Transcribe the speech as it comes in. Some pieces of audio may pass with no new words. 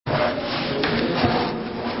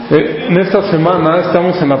En esta semana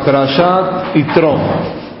estamos en la Perashat Yitro.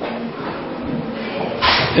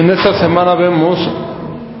 En esta semana vemos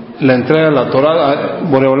la entrega de la Torah.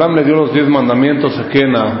 Boreolam le dio los 10 mandamientos aquí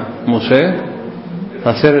a Moshe,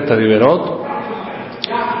 a Seret Adiberot.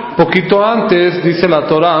 Poquito antes dice la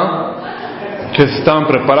Torah que se estaban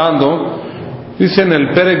preparando. Dice en el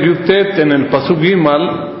Perek Yutet, en el Pasuk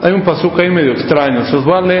Gimal, hay un Pasuk ahí medio extraño. Se los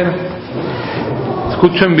voy a leer.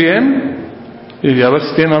 Escuchen bien y a ver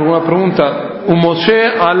si tienen alguna pregunta. Moshe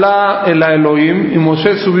ala el Elohim, y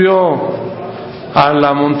Moshe subió a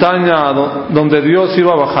la montaña donde Dios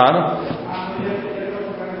iba a bajar.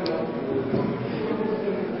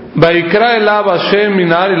 Vaikra elav Hashem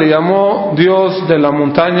minar, y le llamó Dios de la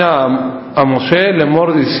montaña a Moshe,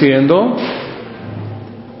 lemor, diciendo: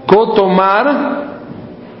 Kotomar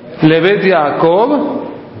levet Yaakov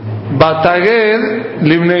bataged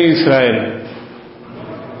libnei Israel.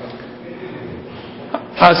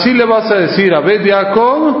 Así le vas a decir a Bet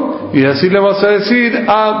Yaakov y así le vas a decir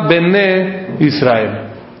a Bene Israel.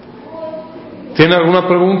 ¿Tiene alguna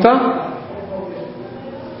pregunta?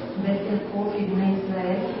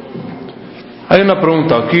 Hay una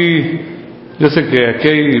pregunta aquí. Yo sé que aquí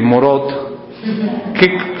hay morot.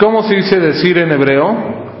 ¿Cómo se dice decir en hebreo?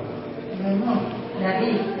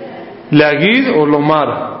 Leagid o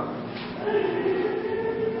lomar.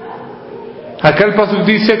 Acá el pasuk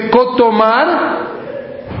dice Kotomar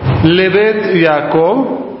levet Yaakov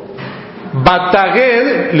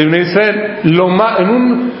bataged libnei Israel.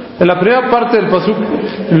 En la primera parte del pasuk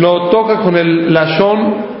lo toca con el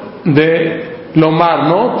lashon de lomar,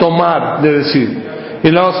 ¿no? Tomar, de decir.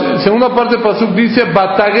 Y la segunda parte del pasuk dice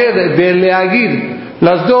bataged, de leagid.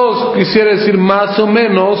 Las dos quisiera decir más o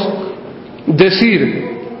menos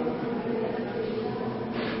decir.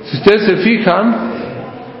 Si ustedes se fijan,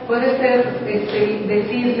 puede ser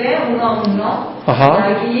decirle uno a uno,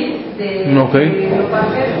 aquí de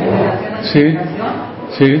sí,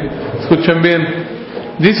 sí, escuchen bien.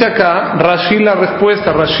 Dice acá Rashi la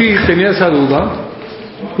respuesta. Rashi tenía esa duda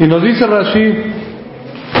y nos dice Rashi: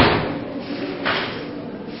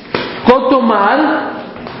 Kotomar,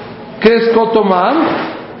 ¿qué es Kotomar?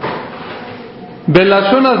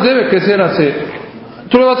 Belazonas debe que ser así.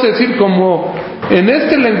 Tú le vas a decir como en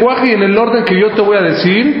este lenguaje y en el orden que yo te voy a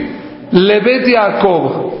decir: Levet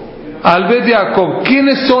Yaakov, al Bet Yaakov.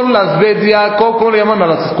 ¿Quiénes son las Bet Yaakov? ¿Cómo le llaman a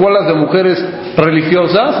las escuelas de mujeres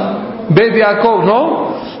religiosas? Bet Yaakov,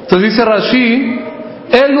 ¿no? Entonces dice Rashi: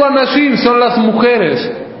 Elu Anashim, son las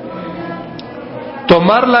mujeres.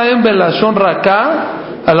 Tomar la en Belashon Raká,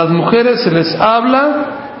 a las mujeres se les habla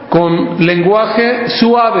con lenguaje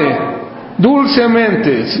suave,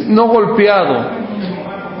 dulcemente, no golpeado.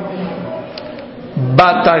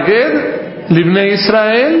 Bataged libnei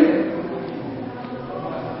Israel,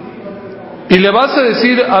 y le vas a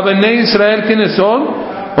decir a Bnei Israel quiénes son: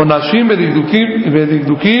 Onashim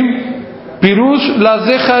bedikdukim pirush las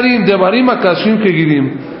dejarim devarim akashim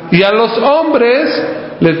kegirim. Y a los hombres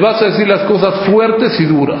les vas a decir las cosas fuertes y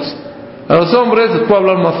duras. A los hombres les puedo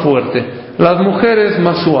hablar más fuerte, las mujeres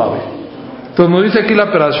más suave. Entonces nos dice aquí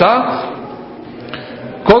la perashá: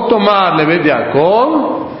 Kotomar levet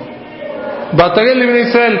Yaakov bataged libnei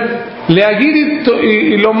Israel. Leagid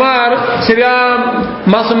y lomar sería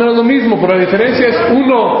más o menos lo mismo, pero la diferencia es: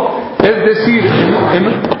 uno es decir,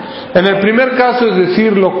 en el primer caso es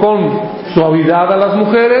decirlo con suavidad a las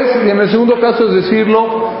mujeres, y en el segundo caso es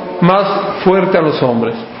decirlo más fuerte a los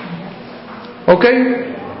hombres. ¿Ok?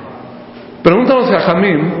 Pregúntanos a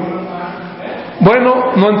Jamín.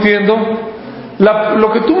 Bueno, no entiendo.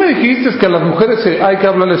 Lo que tú me dijiste es que a las mujeres hay que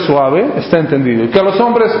hablarles suave, está entendido, y que a los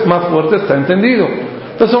hombres más fuertes, está entendido.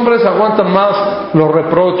 Los hombres aguantan más los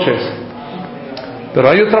reproches. Pero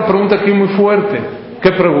hay otra pregunta aquí muy fuerte.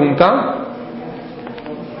 ¿Qué pregunta?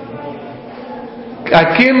 ¿A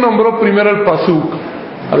quién nombró primero el pasuk?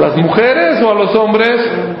 ¿A las mujeres o a los hombres?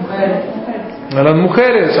 A las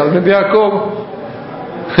mujeres, al Bet Yaakov.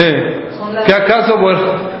 ¿Qué acaso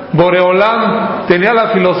Boreolam tenía la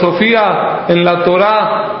filosofía en la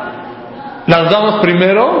Torah: las damas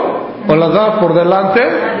primero o las damas por delante?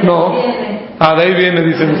 No. De ahí viene,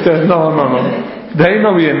 dicen ustedes. No. De ahí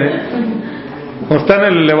no viene. Cuando está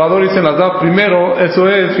en el elevador y dicen las damas primero, eso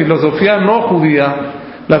es filosofía no judía.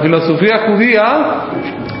 La filosofía judía,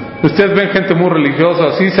 ustedes ven gente muy religiosa,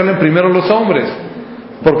 así salen primero los hombres.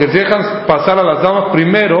 Porque si dejan pasar a las damas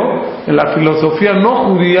primero, en la filosofía no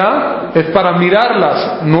judía, es para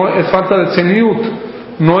mirarlas, no es falta de tzeniut,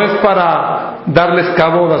 no es para darles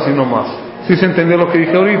caboda sino más. ¿Sí se entendió lo que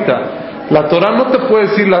dije ahorita? La Torah no te puede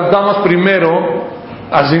decir las damas primero,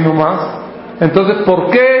 así nomás. Entonces, ¿por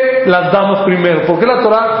qué qué las damos primero? ¿Por qué la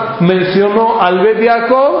Torah mencionó al Bet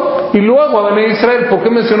Jacob y luego a Bnei Israel? ¿Por qué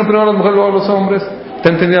mencionó primero a las mujeres y luego a los hombres? ¿Te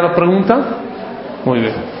entendía la pregunta? Muy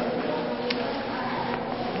bien.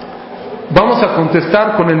 Vamos a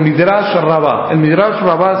contestar con el Midrash Rabbah. El Midrash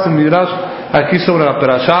Rabbah es el Midrash aquí sobre la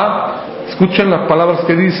Perashá. Escuchen las palabras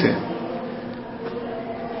que dice.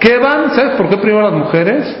 Kevan, ¿sabes por qué primero las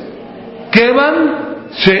mujeres? Kevan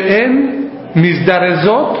she'en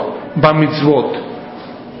mizdarezot bamitzvot.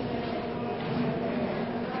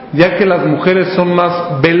 Ya que las mujeres son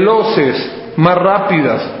más veloces, más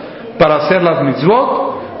rápidas para hacer las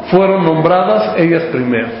mitzvot, fueron nombradas ellas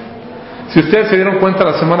primero. Si ustedes se dieron cuenta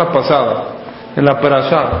la semana pasada, en la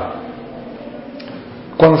Perashá,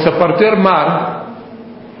 cuando se partió el mar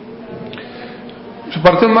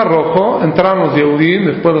Rojo, entraron los Yehudim,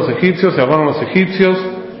 después los egipcios, se ahogaron los egipcios,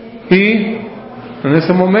 y en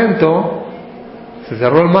ese momento se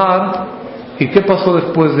cerró el mar. ¿Y qué pasó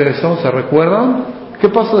después de eso? ¿Se recuerdan? ¿Qué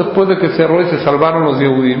pasó después de que cerró y se salvaron los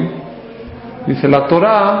Yehudim? Dice la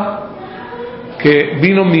Torá que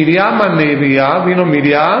vino Miriam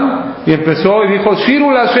y empezó y dijo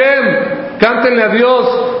Shirul Hashem, cántenle a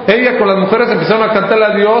Dios. Ella con las mujeres empezaron a cantarle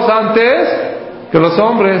a Dios antes que los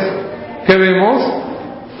hombres. ¿Qué vemos?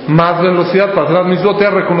 Más velocidad para hacer las mitzvot.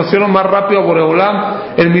 Reconocieron más rápido a Boreolam.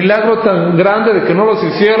 El milagro tan grande de que no los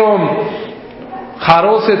hicieron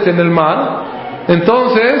jaroset en el mar.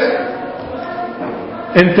 Entonces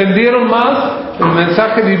entendieron más el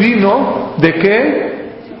mensaje divino de que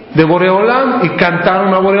de Boreolam y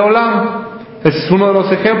cantaron a Boreolam. Ese es uno de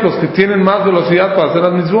los ejemplos que tienen más velocidad para hacer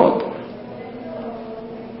las mitzvot.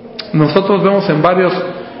 Nosotros vemos en varios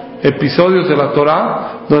episodios de la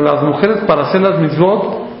Torah donde las mujeres para hacer las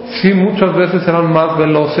mitzvot sí muchas veces eran más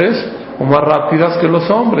veloces o más rápidas que los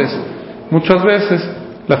hombres. Muchas veces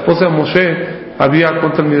la esposa de Moshe había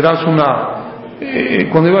contra el Midrash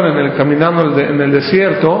cuando iban caminando en el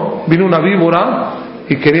desierto, vino una víbora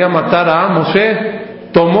y quería matar a Moshe.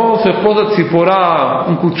 Tomó su esposa Tzipora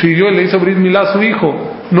un cuchillo y le hizo Brit Milá a su hijo.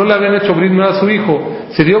 No le habían hecho Brit Milá a su hijo.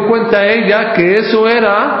 Se dio cuenta ella que eso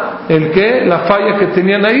era la falla que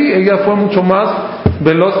tenían ahí. Ella fue mucho más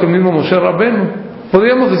veloz que el mismo Moshe Rabbenu.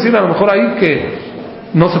 Podríamos decir a lo mejor ahí que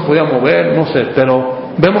no se podía mover, no sé, pero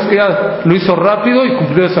vemos que ella lo hizo rápido y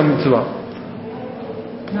cumplió esa mitzvah.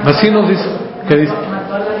 Así nos dice. ¿Qué dice?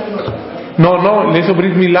 No, le hizo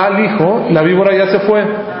Brit Milá al hijo y la víbora ya se fue.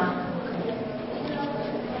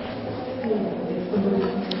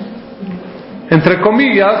 Entre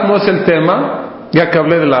comillas, no es el tema, ya que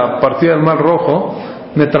hablé de la partida del Mar Rojo.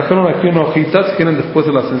 Me trajeron aquí una hojita, si quieren después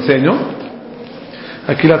se las enseño.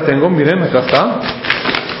 Aquí la tengo, miren, acá está.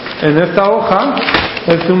 En esta hoja,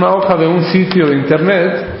 es una hoja de un sitio de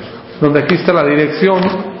internet, donde aquí está la dirección,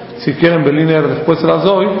 si quieren Beliner después se las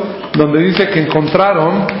doy, donde dice que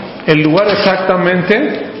encontraron el lugar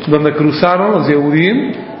exactamente donde cruzaron los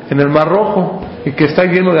Yehudim en el Mar Rojo, y que está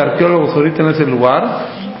lleno de arqueólogos ahorita en ese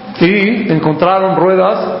lugar. Y encontraron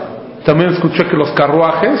ruedas. También escuché que los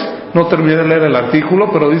carruajes, no terminé de leer el artículo,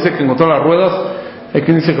 pero dice que encontraron las ruedas.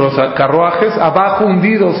 Aquí dice que los carruajes abajo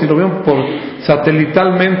hundidos, si lo vieron por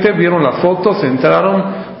satelitalmente, vieron las fotos, entraron,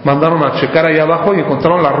 mandaron a checar ahí abajo y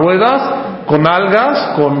encontraron las ruedas con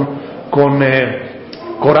algas, con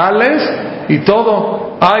corales y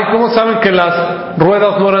todo. Ay, ¿cómo saben que las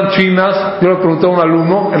ruedas no eran chinas? Yo le pregunté a un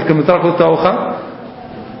alumno, el que me trajo esta hoja.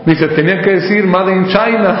 Dice, tenían que decir Made in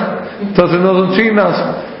China, entonces no son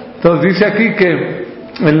chinas. Entonces dice aquí que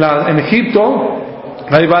en Egipto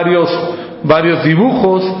hay varios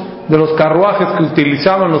dibujos de los carruajes que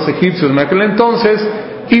utilizaban los egipcios en aquel entonces,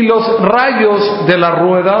 y los rayos de las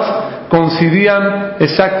ruedas coincidían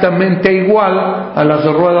exactamente igual a las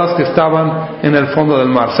ruedas que estaban en el fondo del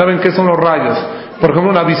mar. ¿Saben qué son los rayos? Por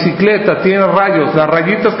ejemplo, una bicicleta tiene rayos, las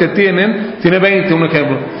rayitas que tiene 20, un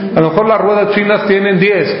ejemplo. A lo mejor las ruedas chinas tienen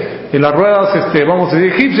 10, y las ruedas, vamos a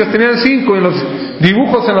decir, egipcias tenían 5, y los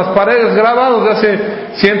dibujos en las paredes grabados de hace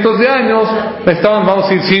cientos de años estaban, vamos a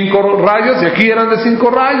decir, 5 rayos, y aquí eran de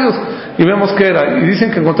 5 rayos, y vemos que era. Y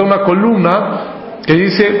dicen que encontraron una columna que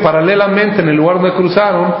dice paralelamente en el lugar donde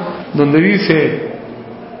cruzaron, donde dice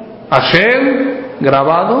Hashem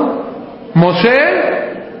grabado, Moshe,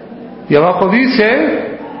 y abajo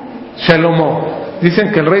dice Shlomo.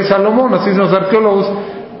 Dicen que el rey Salomón, así dicen los arqueólogos,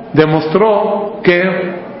 demostró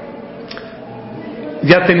que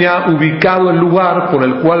ya tenía ubicado el lugar por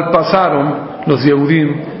el cual pasaron los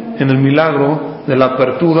Yehudim en el milagro de la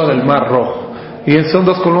apertura del Mar Rojo. Y son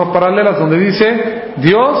 2 columnas paralelas donde dice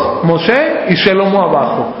Dios, Moshe y Shlomo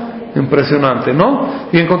abajo. Impresionante, ¿no?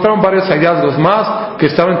 Y encontraron varios hallazgos más, que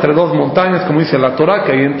estaban entre 2 montañas, como dice la Torah,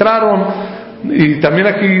 que ahí entraron. Y también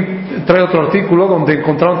aquí trae otro artículo donde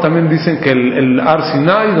encontraron, también dicen que el Ar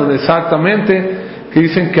Sinai, donde exactamente, que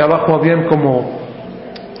dicen que abajo habían como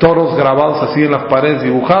toros grabados así en las paredes,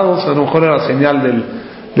 dibujados. A lo mejor era señal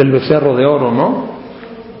del becerro de oro, ¿no?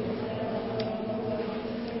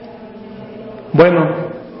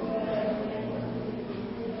 Bueno,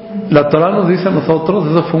 la Torah nos dice a nosotros,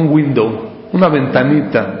 eso fue un window, una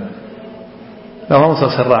ventanita, la vamos a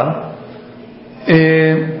cerrar,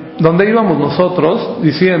 donde íbamos nosotros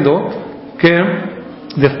diciendo que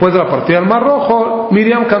después de la partida del Mar Rojo,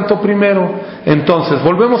 Miriam cantó primero. Entonces,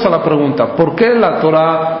 volvemos a la pregunta, ¿por qué la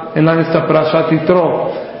Torah en esta Parashat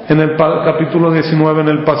Yitro, en el capítulo 19, en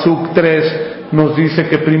el Pasuk 3, nos dice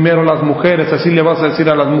que primero las mujeres, así le vas a decir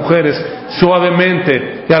a las mujeres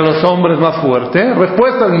suavemente y a los hombres más fuerte?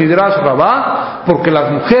 Respuesta del Midrash Rabbah, porque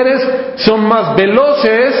las mujeres son más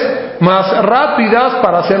veloces, más rápidas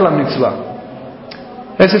para hacer la mitzvah.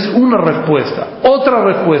 Esa es una respuesta. Otra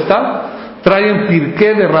respuesta trae en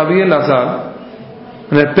Pirkei de Rabbi Elazar,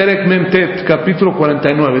 en el Perek Memtet, capítulo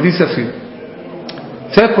 49, dice así: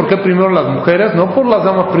 ¿sabes por qué primero las mujeres? No por las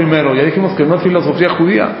damas primero, ya dijimos que no es filosofía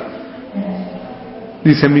judía.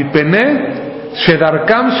 Dice: mi pene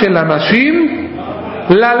shedarkam shel anashim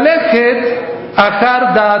lalejet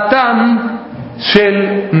achar daatam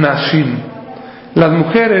shel nashim. Las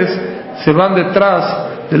mujeres se van detrás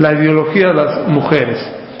de la ideología de las mujeres,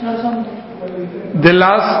 de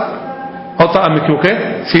las me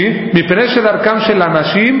equivoqué, ¿sí? Mi pene shedarkam shel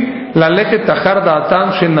anashim lalejet achar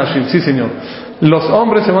daatam shel nashim. Sí, señor. Los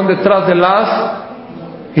hombres se van detrás de las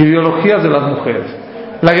ideologías de las mujeres.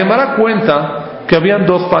 La Gemara cuenta que habían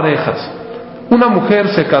dos parejas. Una mujer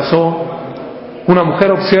se casó, una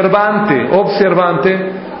mujer observante,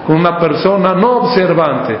 con una persona no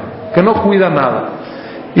observante, que no cuida nada.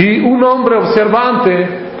 Y un hombre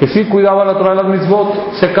observante, que sí cuidaba la Torah de las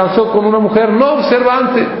mitzvot, se casó con una mujer no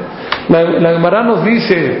observante. La Gemara nos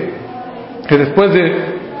dice que después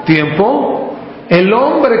de tiempo, el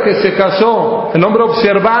hombre que se casó, el hombre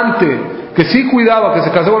observante, que sí cuidaba, que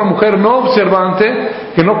se casó con una mujer no observante,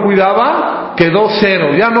 que no cuidaba, quedó cero,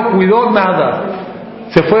 ya no cuidó nada,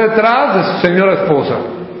 se fue detrás de su señora esposa.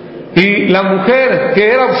 Y la mujer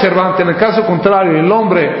que era observante, en el caso contrario, el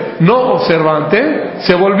hombre no observante,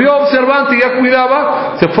 se volvió observante y ya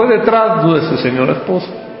cuidaba, se fue detrás de su señora esposa.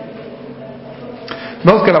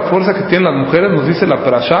 Vemos que la fuerza que tienen las mujeres, nos dice la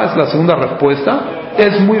Parashá, es la segunda respuesta,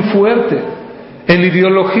 es muy fuerte. En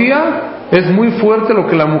ideología es muy fuerte lo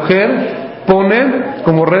que la mujer pone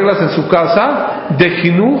como reglas en su casa de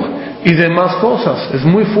jinuj y demás cosas. Es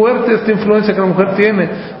muy fuerte esta influencia que la mujer tiene.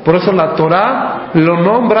 Por eso la Torah lo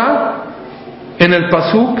nombra en el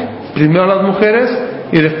pasuk primero a las mujeres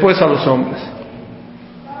y después a los hombres.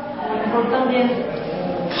 A lo mejor también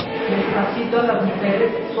despacito a las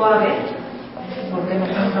mujeres, suave, porque nos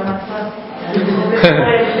entra más fácil.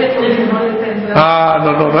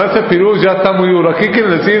 No, ese pirú ya está muy duro. Aquí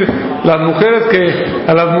quiere decir las mujeres, que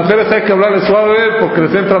a las mujeres hay que hablarles suave porque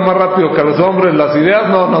les entra más rápido que a los hombres las ideas.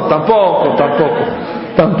 No, tampoco.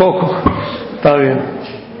 Está bien.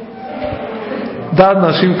 Dad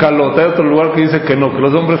Nashim Kalot. Hay otro lugar que dice que no, que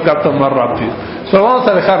los hombres captan más rápido. Pero vamos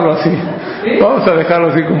a dejarlo así. Vamos a dejarlo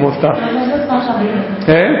así como está.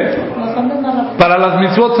 Para las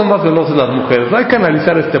mitzvot son más veloces las mujeres. No hay que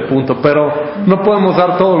analizar este punto, pero no podemos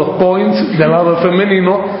dar todos los points del lado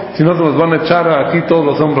femenino, si no se nos van a echar aquí todos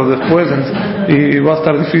los hombres después y va a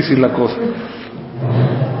estar difícil la cosa.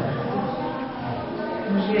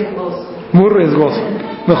 Muy riesgoso.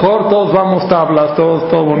 Mejor todos vamos tablas,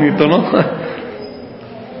 todo bonito, ¿no?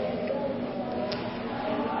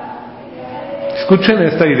 Escuchen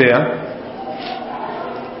esta idea.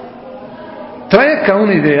 Trae acá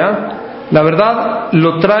una idea. La verdad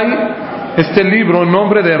lo trae este libro en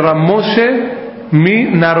nombre de Ramoshe Mi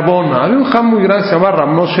Narbona. Hay un jam muy grande que se llama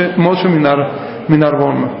Ramoshe Mi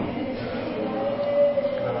Narbona.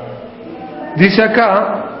 Dice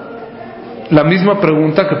acá la misma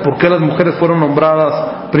pregunta, que por qué las mujeres fueron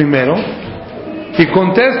nombradas primero, y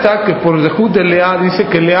contesta que por el Zehut de Lea, dice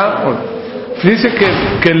que Lea,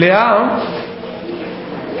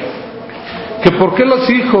 que por qué los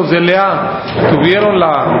hijos de Lea tuvieron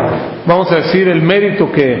vamos a decir, el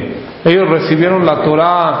mérito que ellos recibieron la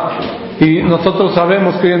Torah, y nosotros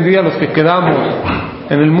sabemos que hoy en día los que quedamos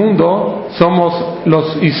en el mundo somos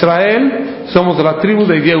los Israel, somos de la tribu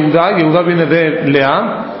de Yehudá viene de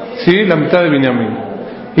Lea, sí, la mitad de Binyamin,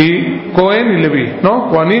 y Cohen y Leví, ¿no?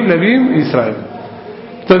 Coanim, Leví, Israel.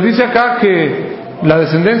 Entonces dice acá que la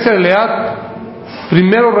descendencia de Lea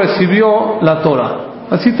primero recibió la Torah.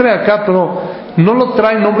 Así trae acá, pero no lo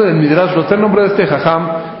trae en nombre del Midrash, lo trae en nombre de este Jajam.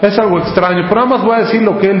 Es algo extraño, pero nada más voy a decir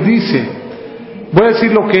lo que él dice. Voy a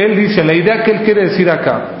decir lo que él dice, la idea que él quiere decir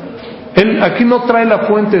acá. Él aquí no trae la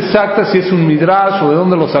fuente exacta, si es un midrash o de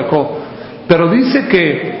dónde lo sacó, pero dice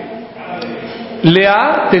que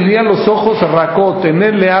Lea tenía los ojos racot,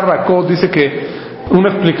 tener Lea racot, dice que una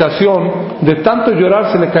explicación, de tanto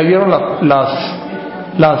llorar se le cayeron las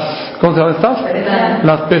 ¿cómo se llaman estas?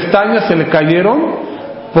 Las pestañas se le cayeron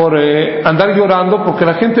por andar llorando, porque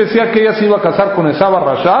la gente decía que ella se iba a casar con Esab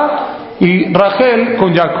Rasha y Rachel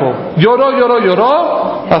con Jacob.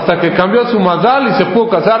 Lloró hasta que cambió su mazal y se pudo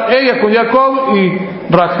casar ella con Jacob y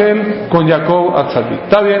Rachel con Jacob Atzadik.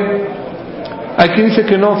 ¿Está bien? Hay quien dice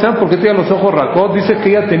que no, ¿saben por qué tiene los ojos racot? Dice que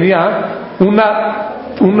ella tenía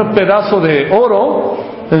un pedazo de oro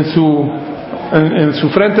en su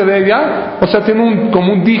frente de ella, o sea, tiene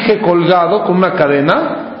como un dije colgado con una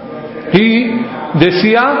cadena, y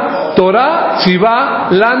decía Torah Tziva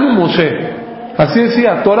Lanu Moshe. Así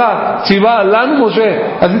decía, Torah Tziva Lanu Moshe.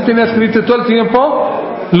 Así tenía escrito todo el tiempo,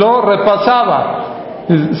 lo repasaba.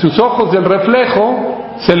 Sus ojos del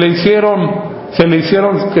reflejo se le hicieron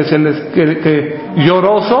que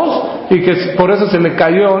llorosos, y que por eso se le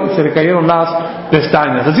cayeron las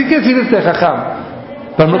pestañas. Así que decir este jajam,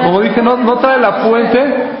 pero como dije, no trae la fuente,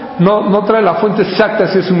 no trae la fuente exacta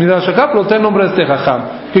si es un midrash acá, pero trae el nombre de este jajam.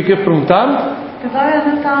 ¿Qué quieres preguntar? Que todavía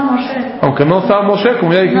no estaba Moshe. Aunque no estaba Moshe,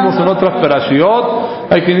 como ya dijimos en otras perashiot,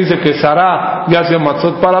 hay quien dice que Sarah ya hacía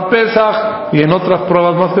matzot para Pesach, y en otras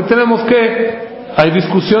pruebas más que tenemos que hay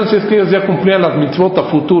discusión si es que ellos ya cumplían las mitzvot a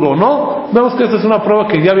futuro o no. Vemos que esta es una prueba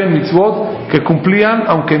que ya habían mitzvot que cumplían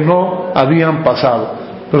aunque no habían pasado.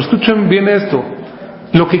 Pero escuchen bien esto.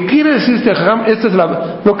 Lo que quiere decir este jajam,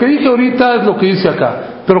 lo que dije ahorita es lo que dice acá.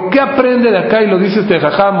 Pero ¿qué aprende de acá? Y lo dice este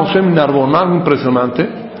jajam Moshe Minarbon, algo impresionante.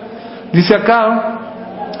 Dice acá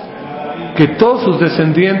que todos sus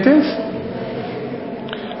descendientes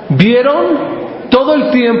vieron todo el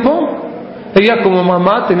tiempo. Ella como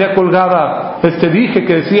mamá tenía colgada dije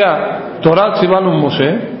que decía Torah Tzivalun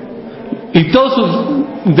Moshe, y todos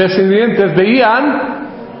sus descendientes veían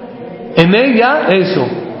en ella eso.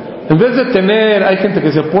 En vez de tener, hay gente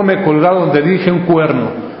que se pone colgado donde dije un cuerno,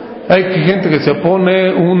 hay gente que se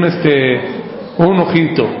pone un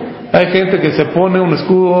ojito, hay gente que se pone un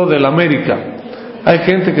escudo de la América, hay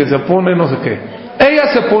gente que se pone no sé qué. Ella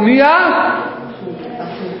se ponía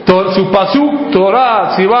su pasuk, Torah,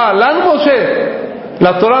 Tziva, Lan Moshe,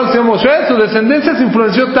 la Torah de Moshe. Su descendencia se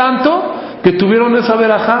influenció tanto que tuvieron esa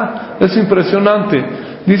verajá. Es impresionante.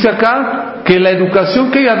 Dice acá que la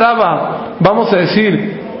educación que ella daba, vamos a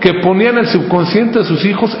decir, que ponía en el subconsciente de sus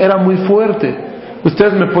hijos, era muy fuerte.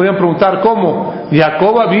 Ustedes me podían preguntar, ¿cómo?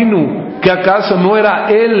 Jacob vino, ¿que acaso no era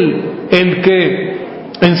él el que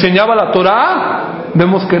enseñaba la Torah?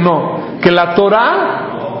 Vemos que no, que la Torah,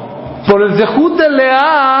 por el zehut de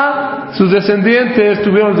Lea, sus descendientes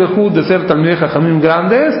tuvieron el zehut de ser Talmidei Jajamim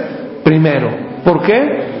grandes primero. ¿Por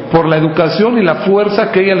qué? Por la educación y la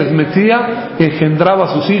fuerza que ella les metía, engendraba a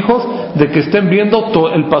sus hijos, de que estén viendo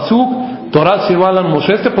el pasuk Torah Tziva Lan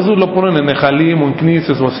Moshe. Este pasuk lo ponen en Nehalim o en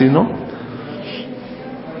Knises o así, ¿no?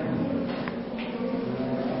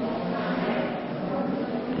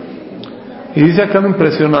 Y dice acá algo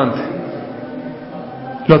impresionante.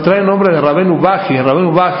 Lo trae el nombre de Rabenu Bajie.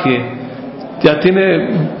 Rabenu Bajie ya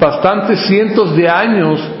tiene bastantes cientos de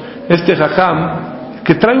años, este jajam,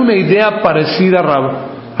 que trae una idea parecida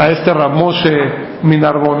a este Rav Moshe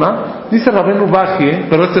Minarbona. Dice Rabenu Bajie,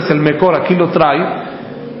 pero este es el mejor, aquí lo trae.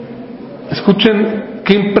 Escuchen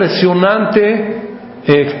qué impresionante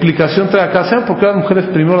explicación trae acá. ¿Saben por qué las mujeres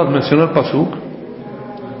primero las mencionó el pasuk?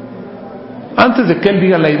 Antes de que él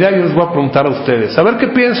diga la idea, yo les voy a preguntar a ustedes, a ver qué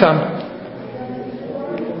piensan.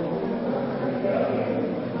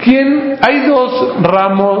 Hay dos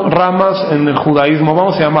ramas en el judaísmo,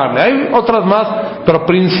 vamos a llamarle. Hay otras más, pero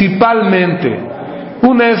principalmente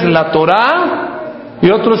una es la Torah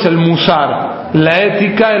y otro es el Musar, la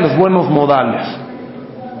ética y los buenos modales.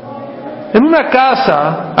 En una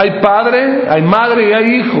casa hay padre, hay madre y hay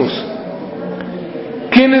hijos.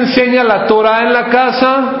 ¿Quién enseña la Torah en la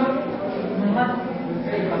casa?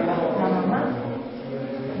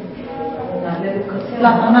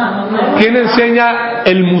 La mamá. ¿Quién enseña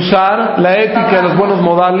el musar, la ética de los buenos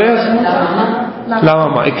modales? La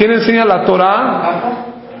mamá. ¿Y quién enseña la Torah?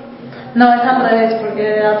 No, es al revés,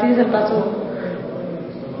 porque así se pasó.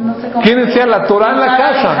 No sé cómo. ¿Quién enseña la Torah en la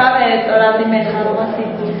casa? Torah primero, algo así.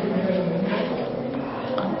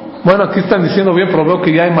 Bueno, aquí están diciendo bien, pero veo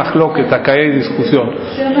que ya hay mahloket, acá hay discusión.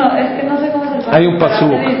 Yo no, es que no sé cómo se pasa.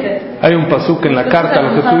 Hay un pasuk en la carta,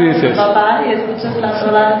 lo que tú dices.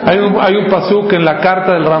 Hay un pasuk en la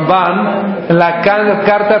carta del Ramban. En la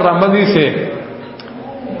carta del Ramban dice: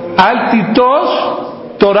 Al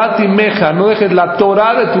titos Torat imeja, no dejes la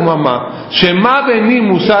Torah de tu mamá. Shema beni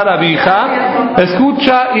musar abija,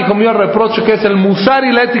 escucha, hijo mío, el reproche que es el musar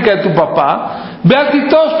y la ética de tu papá. Ve aquí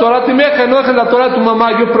todos, Torat imeja, no dejes la Torah de tu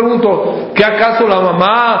mamá. Yo pregunto, ¿qué acaso la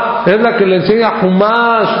mamá es la que le enseña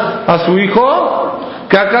Humash a su hijo?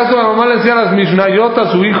 ¿Que acaso la mamá le enseña las Mishnayot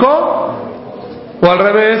a su hijo? ¿O al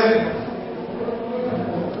revés?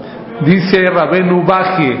 Dice Rabenu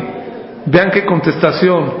Baji, vean qué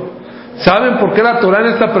contestación. ¿Saben por qué la Torah en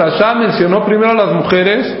esta parashá mencionó primero a las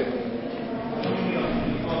mujeres?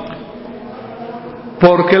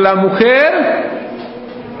 Porque la mujer,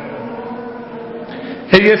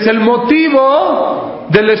 ella es el motivo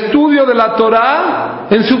del estudio de la Torah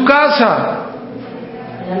en su casa.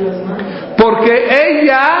 Porque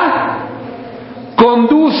ella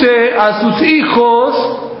conduce a sus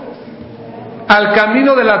hijos al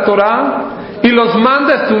camino de la Torah y los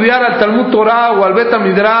manda a estudiar al Talmud Torah o al Bet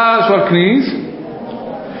Midrash o al Knis,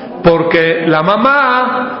 porque la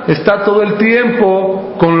mamá está todo el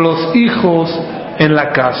tiempo con los hijos en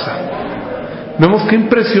la casa. Vemos qué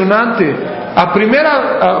impresionante. A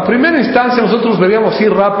primera instancia nosotros veríamos así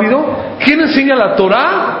rápido, ¿quién enseña la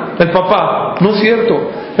Torah? El papá. No es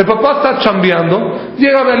cierto. El papá está chambeando,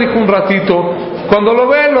 llega a ver al hijo un ratito, cuando lo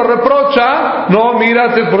ve, lo reprocha, no,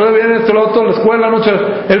 mírate, por ahí viene esto, lo otro, la escuela, noche.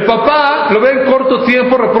 El papá lo ve en corto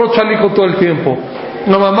tiempo, reprocha al hijo todo el tiempo.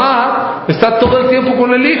 La mamá está todo el tiempo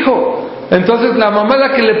con el hijo. Entonces la mamá es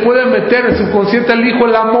la que le puede meter en su consciente al hijo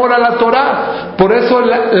el amor a la Torah. Por eso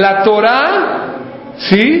la Torah,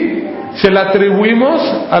 ¿sí?, se la atribuimos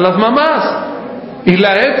a las mamás. Y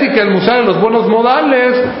la ética, el musar y los buenos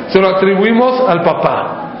modales se lo atribuimos al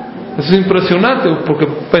papá. Eso es impresionante, porque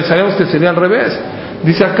pensaríamos que sería al revés.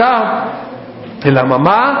 Dice acá que la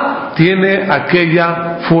mamá tiene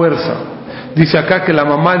aquella fuerza. Dice acá que la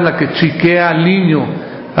mamá es la que chiquea al niño.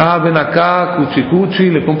 Ven acá, cuchi cuchi,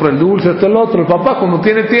 le compra el dulce, esto, el otro. El papá cuando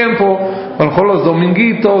tiene tiempo, a lo mejor los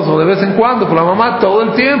dominguitos o de vez en cuando, pero la mamá todo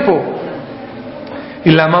el tiempo.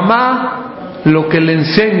 Y la mamá lo que le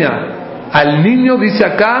enseña al niño, dice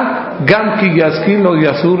acá, Gamki Yaskin lo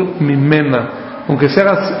Yasur Mimena, aunque sea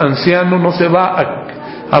anciano, no se va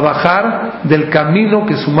a bajar del camino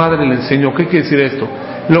que su madre le enseñó. ¿Qué quiere decir esto?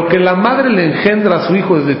 Lo que la madre le engendra a su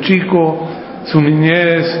hijo desde chico, su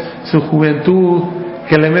niñez, su juventud,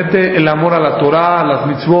 que le mete el amor a la Torah, a las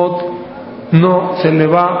mitzvot, no se le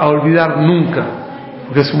va a olvidar nunca,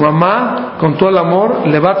 porque su mamá, con todo el amor,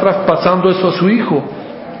 le va traspasando eso a su hijo.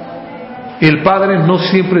 Y el padre no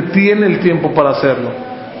siempre tiene el tiempo para hacerlo,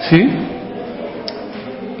 ¿sí?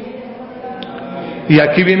 Y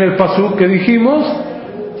aquí viene el pasuk que dijimos,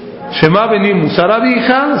 Shema beni musar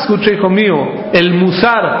abija, escucha hijo mío, el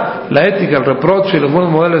musar, la ética, el reproche y los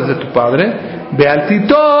buenos modales de tu padre, ve al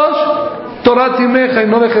titosh, Torah timeja, y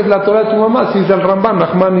no dejes la Torah de tu mamá, si es el Ramban,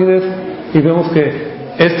 Nachmanides, y vemos que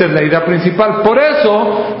esta es la idea principal. Por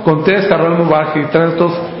eso contesta Rabenu Baji y trae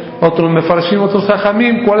estos otros mefarshim, otros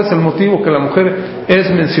hajamim. ¿Cuál es el motivo que la mujer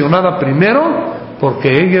es mencionada primero? Porque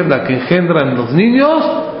ella es la que engendra en los niños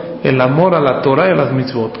el amor a la Torah y a las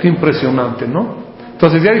mitzvot. Qué impresionante, ¿no?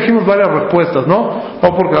 Entonces ya dijimos varias respuestas, ¿no?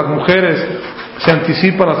 O porque las mujeres se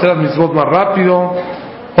anticipan a hacer las mitzvot más rápido,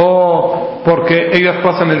 o porque ellas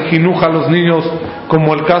pasan el jinuj a los niños,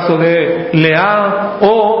 como el caso de Lea,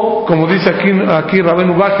 o como dice aquí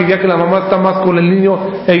Rabenu Baji, ya que la mamá está más con el niño,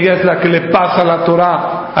 ella es la que le pasa la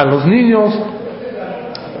Torah a los niños.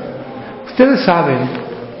 Ustedes saben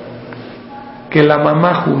que la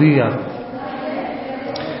mamá judía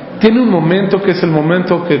tiene un momento que es el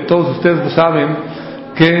momento que todos ustedes saben,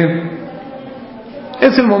 que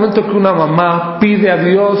es el momento que una mamá pide a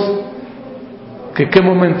Dios. ¿Qué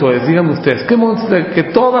momento es? Díganme ustedes, ¿qué momento es que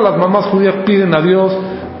todas las mamás judías piden a Dios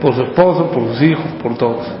por su esposo, por sus hijos, por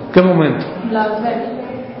todos? ¿Qué momento? Las velas.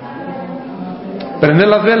 Prender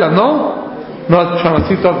las velas, ¿no? No echan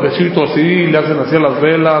así todas besitos así, le hacen así a las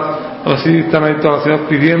velas, así están ahí todas las señoras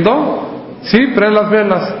pidiendo. Sí, prenden las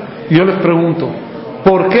velas. Y yo les pregunto,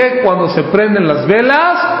 ¿por qué cuando se prenden las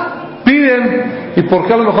velas piden? ¿Y por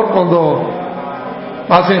qué a lo mejor cuando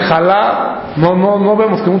hacen jalá no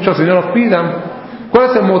vemos que muchas señoras pidan? ¿Cuál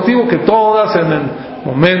es el motivo que todas en el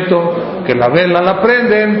momento que la vela la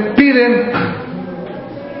prenden, piden?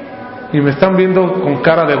 Y me están viendo con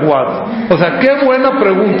cara de guarda. O sea, qué buena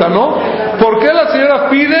pregunta, ¿no? ¿Por qué las señoras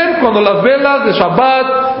piden cuando las velas de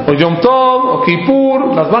Shabbat, o Yom Tov, o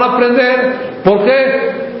Kippur, las van a prender? ¿Por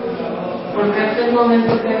qué? Porque es el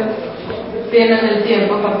momento que tienen el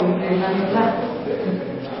tiempo para cumplir la mitad.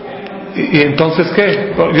 ¿Y entonces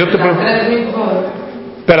qué? Yo te pregunto.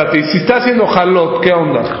 Espérate, y si está haciendo jalot, ¿qué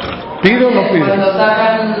onda? ¿Pide o no pide? Cuando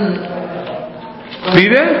sacan...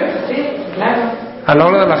 ¿Pide? Sí, claro. a la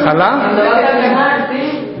hora de la jalá. Cuando vas a llamar,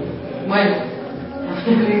 sí. Bueno,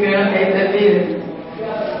 te pide.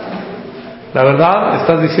 La verdad,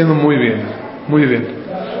 estás diciendo muy bien, muy bien.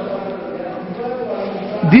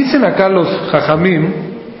 Dicen acá los jajamim,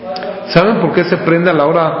 ¿saben por qué se prende a la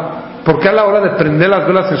hora? ¿Por qué a la hora de prender las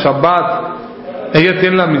velas en Shabbat, ella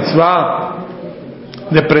tiene la mitzvah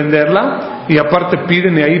de prenderla? Y aparte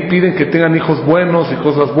piden, y ahí piden que tengan hijos buenos y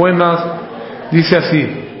cosas buenas. Dice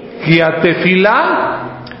así: Ki atefilá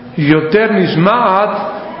yoter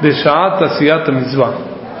nishma'at de sha'at asiyat mitzvah.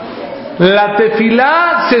 La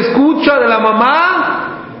tefilá se escucha de la mamá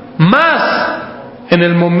más en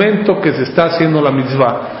el momento que se está haciendo la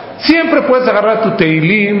mitzvah. Siempre puedes agarrar tu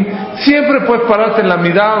teilim, siempre puedes pararte en la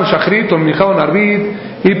midá, un shachrit, o un mijá, un arbit,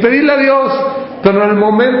 y pedirle a Dios. Pero en el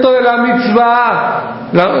momento de la mitzvah,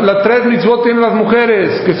 las 3 mitzvot tienen las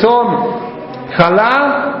mujeres, que son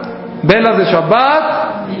jalá, velas de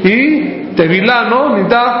Shabbat y tevilá, ¿no?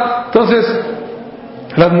 Nidá. Entonces,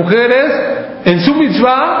 las mujeres, en su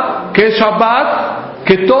mitzvah, que es Shabbat,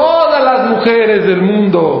 que todas las mujeres del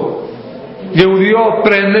mundo Yehudío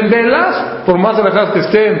prenden velas, por más alejadas que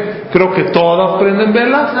estén, creo que todas prenden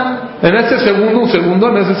velas. En ese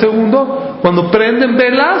segundo, cuando prenden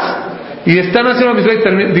velas y están haciendo la mitzvah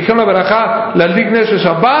y dijeron la verajá, la lignes de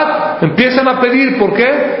Shabbat, empiezan a pedir, ¿por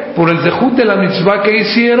qué? Por el zehut de la mitzvah que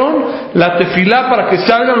hicieron, la tefilá, para que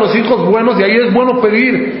salgan los hijos buenos, y ahí es bueno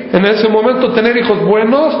pedir, en ese momento tener hijos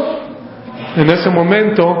buenos. En ese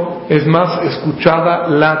momento es más escuchada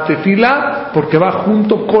la tefilá, porque va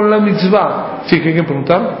junto con la mitzvah. ¿Sí? ¿Qué quieren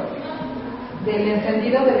preguntar? Del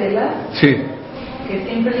encendido de velas. Sí. Que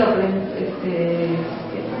siempre lo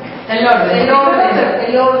el orden.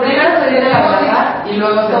 Primero se viene la verdad y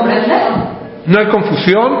luego se prende. No hay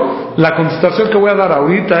confusión. La contestación que voy a dar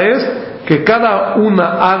ahorita es que cada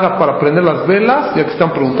una haga para prender las velas, ya que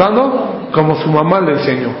están preguntando, como su mamá le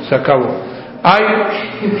enseñó. Se acabó.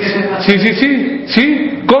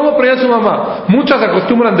 Sí. ¿Cómo prende su mamá? Muchas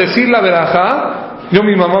acostumbran decir la verajá. Yo,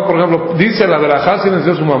 mi mamá, por ejemplo, dice la verajá, sin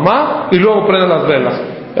decir su mamá, y luego prende las velas.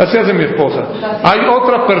 Así hace mi esposa. Hay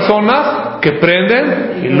otras personas que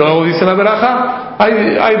prenden y luego dicen la verajá.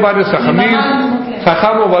 Hay varios jajamim.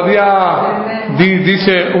 Jajam Obadiah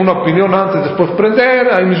dice una opinión antes, después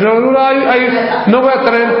prender. No voy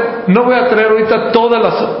a traer ahorita todas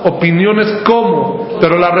las opiniones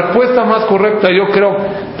pero la respuesta más correcta, yo creo,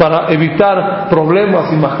 para evitar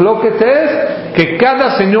problemas y mahloket, es que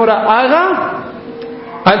cada señora haga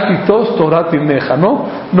Altitos Torah Timeja, ¿no?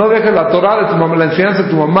 No dejes la Torah de tu mamá, la enseñanza de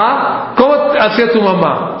tu mamá. ¿Cómo hacía tu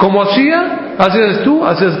mamá? ¿Cómo hacía? Hacías tú,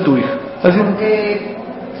 hacías tu hija. ¿Así? Porque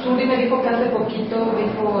Suri me dijo que hace poquito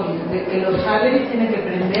dijo de que los chaleris tienen que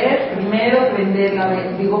primero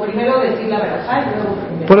decir la verajá y luego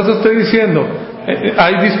prender. Por eso estoy diciendo,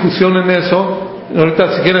 hay discusión en eso.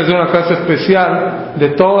 Ahorita si quieres hacer una clase especial de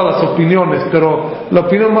todas las opiniones, pero la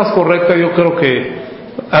opinión más correcta, yo creo que,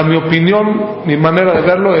 a mi opinión, mi manera de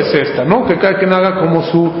verlo es esta, ¿no? Que cada quien haga como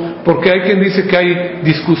porque hay quien dice que hay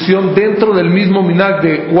discusión dentro del mismo minhag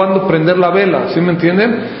de cuándo prender la vela, ¿sí me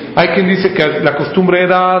entienden? Hay quien dice que la costumbre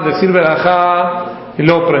era decir verajá y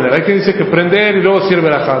luego prender. Hay quien dice que prender y luego decir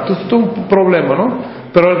verajá. Entonces es un problema, ¿no?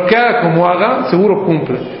 Pero el que haga como haga, seguro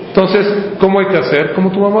cumple. Entonces, ¿cómo hay que hacer?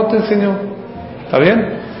 Como tu mamá te enseñó. ¿Está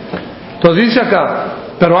bien? Entonces dice acá,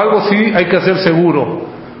 pero algo sí hay que hacer seguro.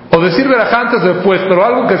 O decir verajá antes o después, pero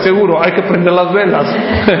algo que seguro, hay que prender las velas.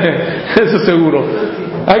 Eso es seguro.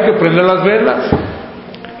 Hay que prender las velas.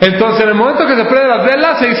 Entonces, en el momento que se prenden las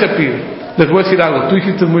velas, ahí se pide. Les voy a decir algo, tú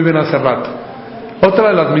dijiste muy bien hace rato. Otra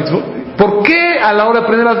de las mitzvot. ¿Por qué a la hora de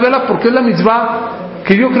prender las velas? Porque es la mitzvah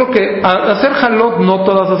que yo creo que hacer jalot, no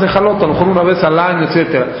todas hacen jalot, a lo mejor una vez al año,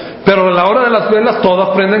 etcétera. Pero a la hora de las velas, todas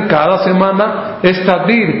prenden cada semana. Es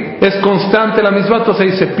tadir, es constante la mitzvah, entonces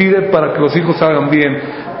ahí se pide para que los hijos hagan bien.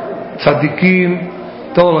 Tzadikim,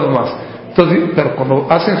 todo lo demás. Entonces, pero cuando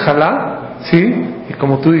hacen jalá, ¿sí? Y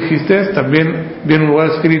como tú dijiste, también viene un lugar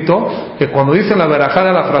escrito que cuando dicen la verajá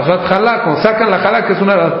de la frashat jalá, cuando sacan la jalá, que es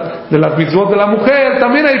una de las mitzvot de la mujer,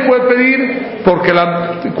 también ahí puede pedir, porque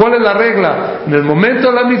 ¿cuál es la regla? En el momento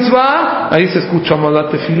de la mitzvah, ahí se escucha más la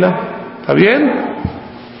tefila. ¿Está bien?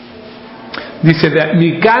 Dice,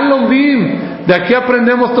 Mikal Lomdim, de aquí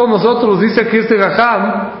aprendemos todos nosotros, dice aquí este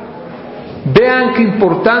Gajam. Vean qué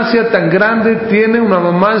importancia tan grande tiene una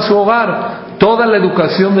mamá en su hogar. Toda la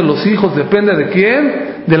educación de los hijos depende de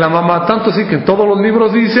quién, de la mamá. Tanto así que en todos los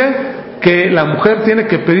libros dice que la mujer tiene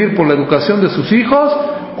que pedir por la educación de sus hijos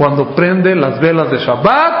cuando prende las velas de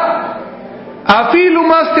Shabbat, afilu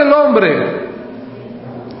más que el hombre,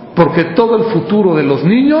 porque todo el futuro de los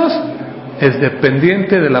niños es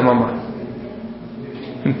dependiente de la mamá.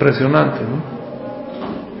 Impresionante, ¿no?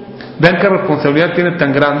 Vean qué responsabilidad tiene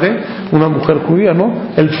tan grande una mujer judía, ¿no?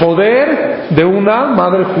 El poder de una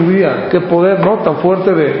madre judía. Qué poder, ¿no? Tan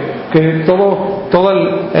fuerte de que todo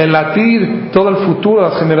el latir, todo el futuro,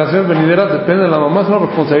 las generaciones venideras depende de la mamá. Es una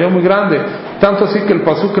responsabilidad muy grande. Tanto así que el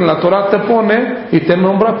pasuk en la Torah te pone y te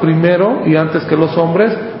nombra primero y antes que los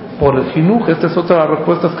hombres por el jinuj. Esta es otra de las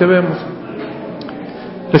respuestas que vemos.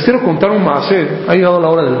 Les quiero contar un maasé. Ha llegado la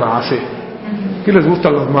hora del maasé. ¿Qué les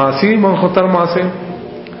gustan los maasé? Vamos a contar maasé.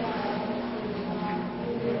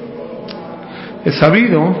 He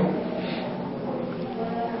sabido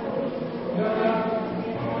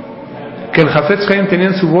que el Hafetz Haim tenía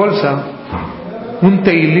en su bolsa un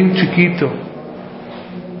teilín chiquito.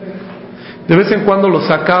 De vez en cuando lo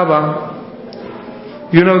sacaba,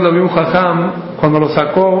 y una vez lo vio un jajam cuando lo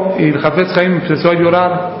sacó y el Hafetz Haim empezó a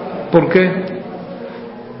llorar. ¿Por qué?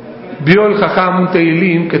 Vio el jajam un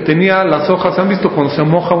teilín que tenía las hojas. ¿Han visto cuando se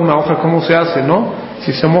moja una hoja cómo se hace, no?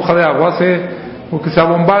 Si se moja de agua hace como que se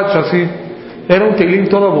abombacha así. Era un teilín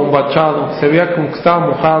todo abombachado, se veía como que estaba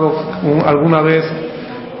mojado alguna vez.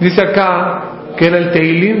 Dice acá que era el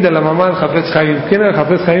teilín de la mamá del Hafetz Haim. ¿Quién era el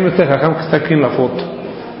Hafetz Haim? Este jajam que está aquí en la foto.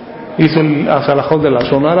 Hizo el Asalajot de la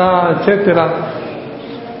Shonara, etcétera.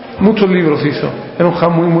 Muchos libros hizo. Era un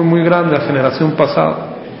jajam muy grande, la generación pasada.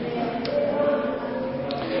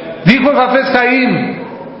 Dijo el Hafetz Haim,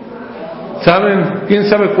 ¿saben? ¿Quién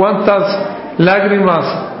sabe cuántas lágrimas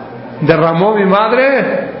derramó mi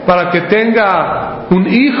madre para que tenga un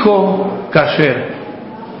hijo kasher?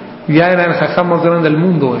 Ya era el jajam más grande del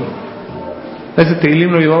mundo. Ese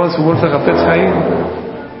teilín lo llevaba en su bolsa el Hafetz Haim.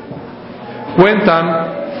 Cuentan,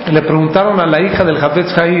 le preguntaron a la hija del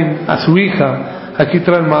Hafetz Haim, a su hija, aquí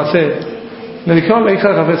trae el maasé, le dijeron a la hija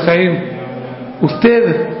del Hafetz Haim,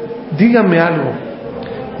 usted, dígame algo,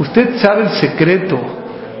 usted sabe el secreto,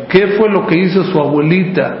 qué fue lo que hizo su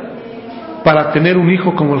abuelita para tener un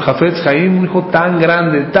hijo como el Hafetz Haim, un hijo tan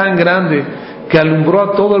grande, que alumbró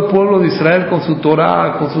a todo el pueblo de Israel con su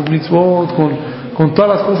Torah, con sus mitzvot, con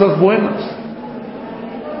todas las cosas buenas.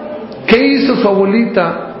 ¿Qué hizo su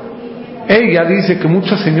abuelita? Ella dice que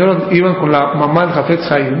muchas señoras iban con la mamá del Hafetz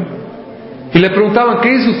Haim y le preguntaban,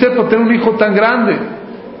 ¿qué hizo usted para tener un hijo tan grande?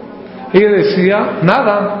 Ella decía,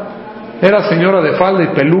 nada, era señora de falda y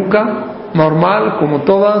peluca, normal, como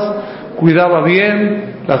todas, cuidaba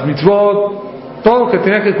bien las mitzvot, todo lo que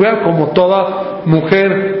tenía que cuidar, como toda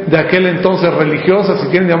mujer de aquel entonces religiosa, si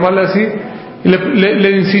quieren llamarle así. Y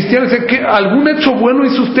le insistían, ¿qué algún hecho bueno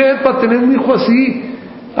hizo usted para tener un hijo así?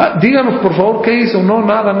 Díganos por favor qué hizo. No,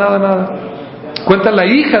 nada. Cuenta la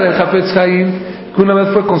hija del Hafetz Haim que una vez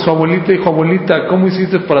fue con su abuelita y dijo, abuelita, ¿cómo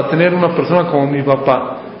hiciste para tener una persona como mi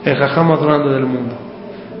papá, el jajam más grande del mundo?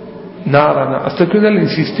 Nada, hasta que ella le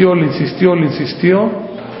insistió,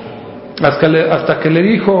 hasta que le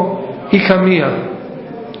dijo, hija mía,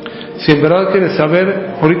 si en verdad quieres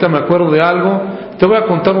saber, ahorita me acuerdo de algo, te voy a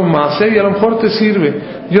contar un maasé y a lo mejor te sirve.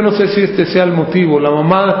 Yo no sé si este sea el motivo. La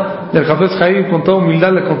mamá del Hafetz Haim con toda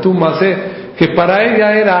humildad le contó un maasé que para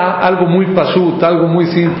ella era algo muy pasut, algo muy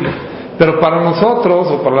simple, pero para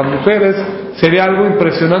nosotros o para las mujeres sería algo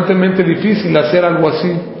impresionantemente difícil hacer algo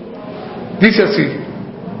así. Dice así: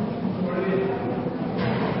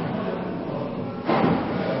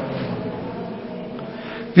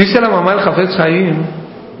 dice la mamá del Hafetz Haim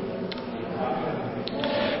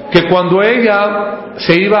que cuando ella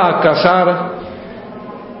se iba a casar,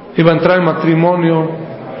 iba a entrar en matrimonio,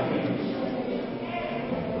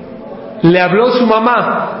 le habló su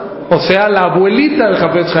mamá, o sea, la abuelita del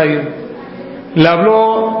Hafetz Haim, le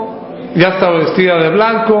habló, ya estaba vestida de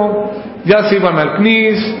blanco, ya se iban al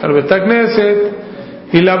Knis, al Bet Knesset,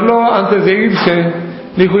 y le habló antes de irse,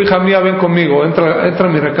 le dijo, hija mía, ven conmigo, entra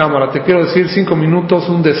en mi recámara, te quiero decir 5 minutos,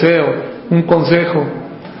 un deseo, un consejo.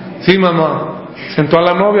 Sí, mamá. Sentó a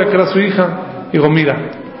la novia, que era su hija, y dijo, mira,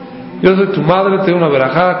 yo soy tu madre, te doy una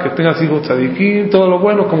verajá, que tengas hijos tzadikim, todo lo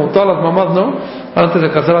bueno, como todas las mamás, ¿no? Antes de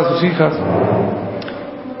casar a sus hijas.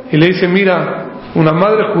 Y le dice, mira, una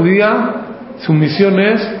madre judía, su misión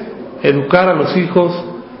es educar a los hijos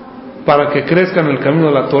para que crezcan en el camino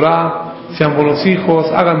de la Torah, sean buenos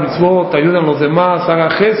hijos, hagan mitzvot, ayuden a los demás, hagan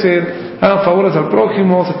gesed, hagan favores al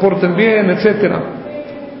prójimo, se porten bien, etcétera.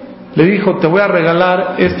 Le dijo, te voy a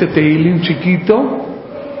regalar este teilín chiquito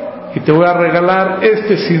y te voy a regalar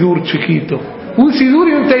este sidur chiquito. Un sidur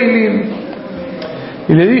y un teilín.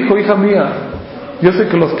 Y le dijo, hija mía, yo sé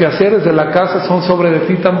que los quehaceres de la casa son sobre de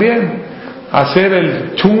ti también. Hacer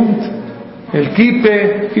el chunt, el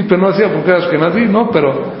kipe no hacía porque eras que nací, ¿no?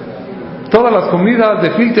 Pero todas las comidas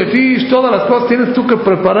de filte fish, todas las cosas tienes tú que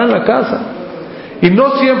preparar en la casa. Y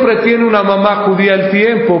no siempre tiene una mamá judía el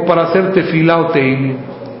tiempo para hacer tefilá o teilín.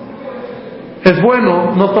 es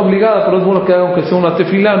bueno, no está obligada, pero es bueno que haga aunque sea una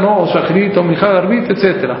tefilá, ¿no? O shachrit, o minhag arbit,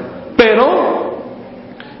 etc. Pero,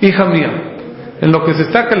 hija mía, en lo que se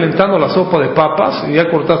está calentando la sopa de papas, y ya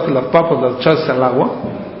cortaste las papas, las echaste al agua,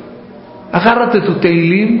 agárrate tu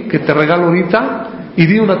teilim que te regalo ahorita y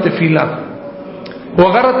di una tefilá. O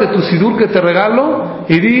agárrate tu sidur que te regalo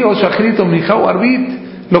y di o shachrit o minhag arbit.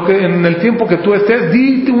 Lo que en el tiempo que tú estés,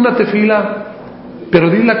 di una tefila, pero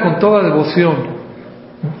dila con toda devoción.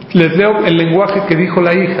 Les leo el lenguaje que dijo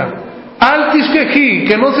la hija: Al tishkeji,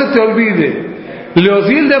 que no se te olvide,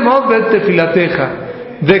 leosil de movet tefilateja,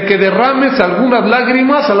 de que derrames algunas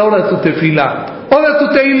lágrimas a la hora de tu tefilá, o de tu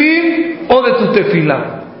teilim, o de tu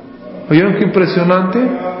tefilá. ¿Oyeron qué impresionante?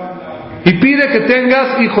 Y pide que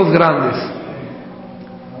tengas hijos grandes.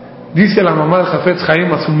 Dice la mamá de Jafetz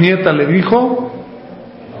Haim a su nieta, le dijo: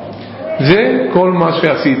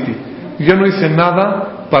 yo no hice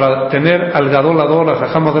nada para tener al Gadol Ador, al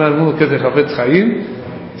Jajam más grande del mundo, que es de Jafetz Haim,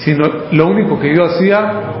 sino lo único que yo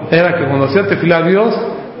hacía era que cuando hacía tefilá a Dios,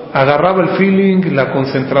 agarraba el feeling, la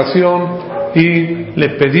concentración, y le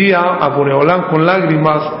pedía a Boreolán con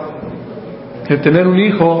lágrimas de tener un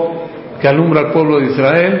hijo que alumbra al pueblo de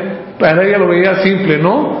Israel. Para ella lo veía simple,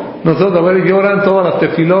 ¿no? Nosotros, a ver, lloran todas las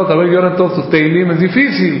tefilot, a ver, lloran todos sus teilim, es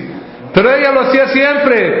difícil, pero ella lo hacía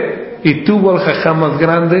siempre. Y tuvo el jajam más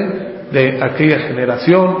grande de aquella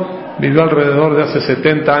generación, vivió alrededor de hace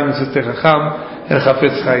 70 años este jajam, el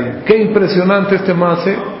Jafetz Haim. Qué impresionante este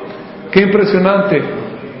maase, qué impresionante.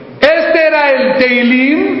 Este era el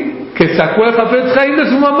teilim que sacó el Jafetz Haim de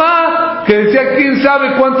su mamá, que decía: quién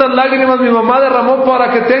sabe cuántas lágrimas mi mamá derramó para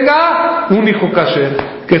que tenga un hijo kasher,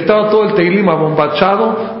 que estaba todo el teilim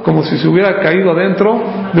abombachado como si se hubiera caído adentro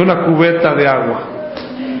de una cubeta de agua.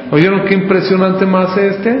 ¿Oyeron qué impresionante maase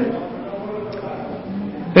este?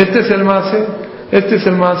 Este es el maase, este es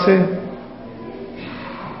el maase.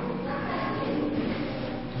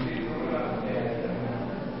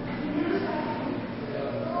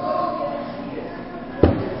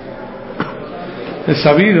 Es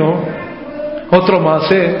sabido, otro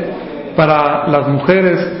maase para las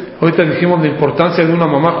mujeres. Ahorita dijimos la importancia de una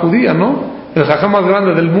mamá judía, ¿no? El jajam más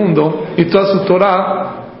grande del mundo y toda su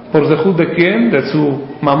Torah, por zehut de quién, de su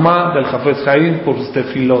mamá, del Jafetz Haim, por sus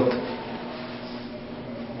tefilot.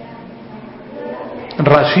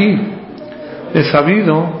 Rashi, es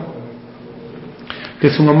sabido que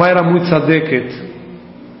su mamá era muy tzadeket,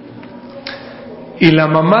 y la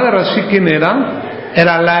mamá de Rashi, ¿quién era?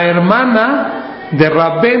 Era la hermana de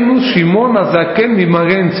Rabbenu Shimon Azaken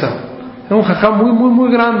Mimagenza. Era un jajam muy, muy,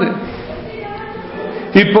 muy grande,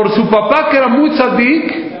 y por su papá, que era muy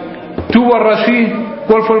tzadik, tuvo a Rashi.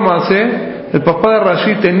 ¿Cuál fue el maaseh? El papá de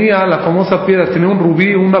Rashi tenía la famosa piedra, tenía un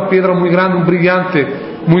rubí, una piedra muy grande, un brillante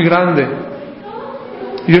muy grande.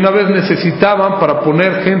 Y una vez necesitaban, para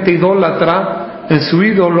poner gente idólatra en su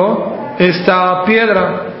ídolo, esta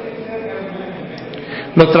piedra.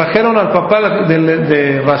 Lo trajeron al papá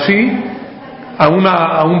de Rashi a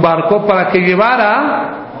un barco para que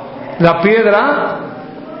llevara la piedra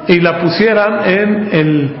y la pusieran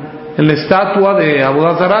en la estatua de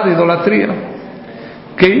Avodah Zará, de idolatría.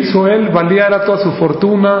 ¿Qué hizo él? Valía, era toda su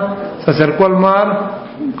fortuna. Se acercó al mar,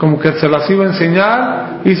 como que se las iba a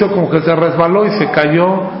enseñar, hizo como que se resbaló y se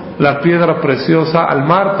cayó la piedra preciosa al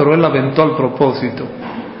mar, pero él la aventó al propósito.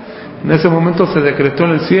 En ese momento se decretó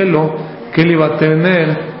en el cielo que él iba a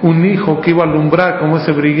tener un hijo que iba a alumbrar como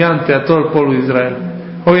ese brillante a todo el pueblo de Israel.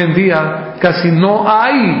 Hoy en día casi no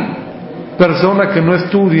hay persona que no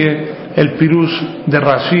estudie el Pirush de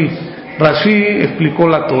Rashi. Rashi explicó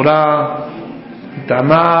la Torah, el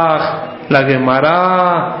Tanaj, la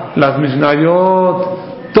Gemara, las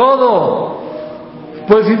Mishnayot, todo.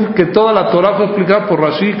 Puede decir que toda la Torah fue explicada por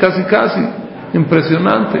Rashi, casi.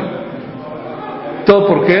 Impresionante. ¿Todo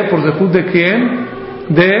por qué? ¿Por zehut de quién?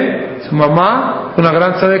 De su mamá, una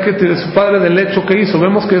gran tzadeket, y de su padre, del hecho que hizo.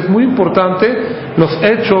 Vemos que es muy importante los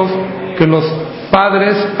hechos que los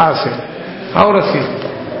padres hacen. Ahora sí,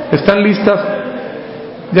 ¿están listas?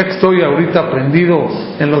 Ya que estoy ahorita aprendido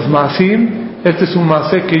en los maasim, este es un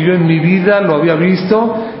maasé que yo en mi vida lo había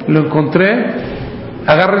visto, lo encontré.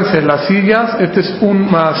 Agárrense las sillas. Este es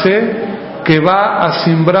un maasé que va a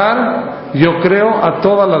simbrar, yo creo, a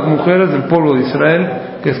todas las mujeres del pueblo de Israel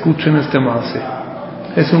que escuchen este maasé.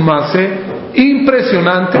 Es un maasé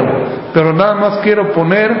impresionante, pero nada más quiero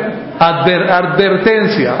poner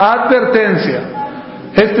advertencia.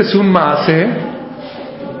 Este es un maasé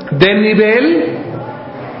de nivel,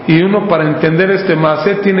 y uno, para entender este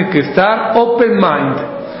maasé, tiene que estar open mind.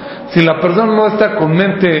 Si la persona no está con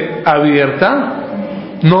mente abierta,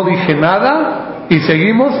 no dije nada y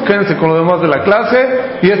seguimos, quédense con lo demás de la clase,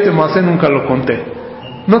 y este maasé nunca lo conté.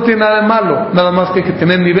 No tiene nada de malo, nada más que hay que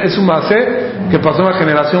tener nivel. Es un macé que pasó en la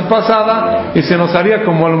generación pasada y se nos haría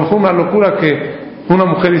como a lo mejor una locura que una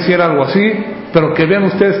mujer hiciera algo así, pero que vean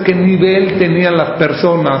ustedes qué nivel tenían las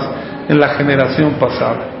personas en la generación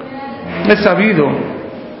pasada. Es sabido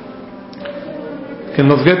que en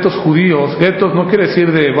los guetos judíos, guetos no quiere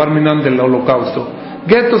decir de Bar Minan del Holocausto,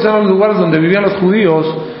 guetos eran los lugares donde vivían los judíos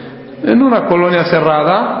en una colonia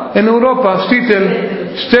cerrada. En Europa,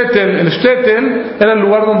 el Shtetl era el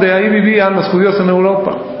lugar donde ahí vivían los judíos en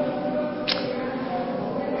Europa.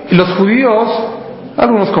 Y los judíos,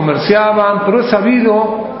 algunos comerciaban, pero es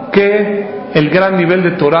sabido que el gran nivel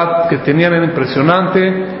de Torah que tenían era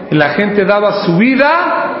impresionante, y la gente daba su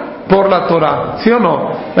vida por la Torah, ¿sí o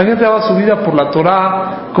no? La gente daba su vida por la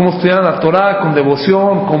Torah, como estudiaban la Torah, con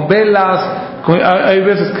devoción, con velas. Hay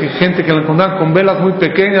veces que gente que la encontraban con velas muy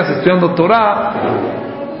pequeñas estudiando Torah,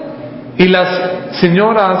 y las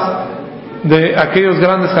señoras de aquellos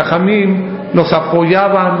grandes jajamim los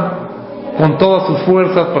apoyaban con todas sus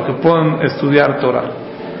fuerzas para que puedan estudiar Torah.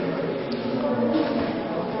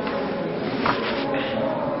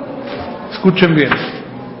 Escuchen bien.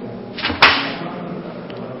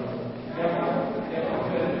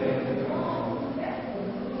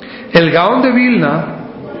 El Gaón de Vilna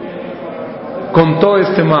contó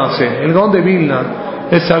este maase. El Gaón de Vilna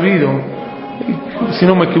es sabido, si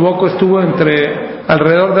no me equivoco, estuvo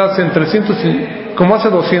alrededor de hace 300, como hace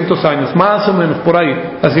 200 años, más o menos por ahí,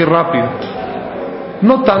 así rápido.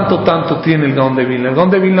 No tanto tiene el Gaón de Vilna. El Gaón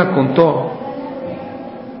de Vilna contó,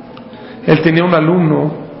 él tenía un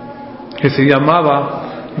alumno que se llamaba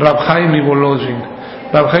Rab Chaim Volozhin.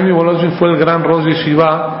 Rab Chaim Volozhin fue el gran Rosh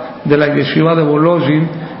Yeshiva de la Yeshiva de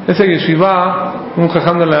Volozhin. Ese Yeshiva, un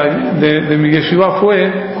jajam de mi Yeshiva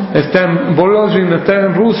está en Volozhin, está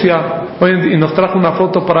en Rusia, y nos trajo una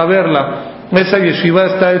foto para verla. Esa Yeshiva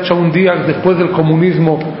está hecha un día después del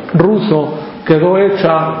comunismo ruso, quedó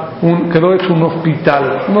hecho un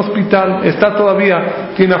hospital, está todavía,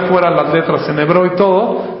 tiene afuera las letras en hebreo y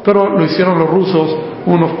todo, pero lo hicieron los rusos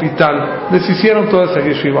un hospital, deshicieron toda esa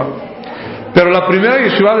Yeshiva. Pero la primera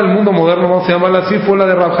yeshiva del mundo moderno, vamos a llamarla así, fue la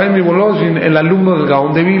de Rab Chaim Volozhin, el alumno del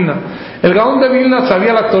Gaón de Vilna. El Gaón de Vilna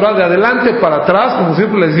sabía la Torah de adelante para atrás, como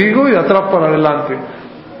siempre les digo, y de atrás para adelante.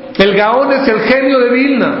 El Gaón es el genio de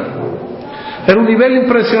Vilna. Era un nivel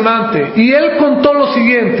impresionante. Y él contó lo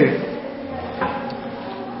siguiente.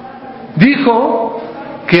 Dijo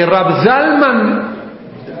que Rab Zalman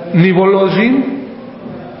Volozhin,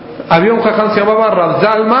 había un jajam que se llamaba Rab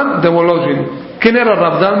Zalman de Volozhin. ¿Quién era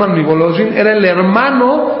Rab Zalman Volozhin? Era el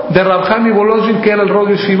hermano de Rab Chaim Volozhin, que era el Rosh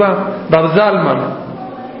Yeshiva, Rab Zalman.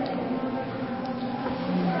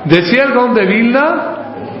 Decía el Gaón de Vilna,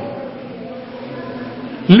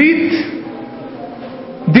 Lit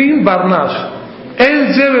Din Barnash,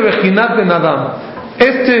 En Zebe Bejinat Ben Adam.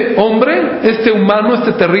 Este hombre, este humano,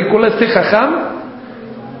 este terrícola, este jajam,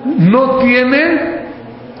 no tiene,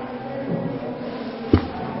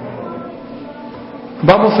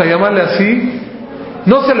 vamos a llamarle así,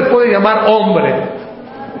 no se le puede llamar hombre.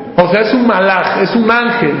 O sea, es un malaj, es un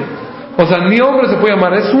ángel. O sea, ni hombre se puede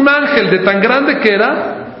llamar, es un ángel de tan grande que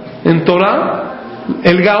era en Torah.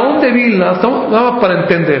 El Gaón de Vilna, nada más para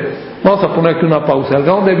entender, vamos a poner aquí una pausa. El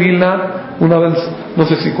Gaón de Vilna, una vez, no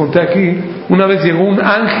sé si conté aquí, una vez llegó un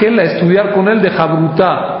ángel a estudiar con él de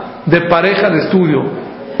Jabrutá, de pareja de estudio.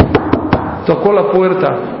 Tocó la puerta.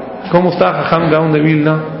 ¿Cómo está Jajam Gaón de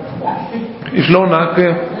Vilna? Ishlona,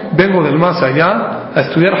 que vengo del más allá a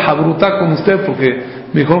estudiar Jabrutá con usted, porque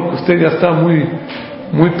me dijo que usted ya está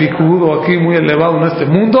muy picudo aquí, muy elevado en este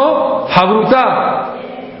mundo. Jabrutá.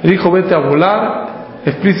 Le dijo, vete a volar.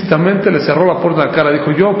 Explícitamente le cerró la puerta en la cara.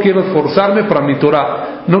 Dijo, yo quiero esforzarme para mi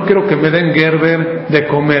Torah, no quiero que me den gerber de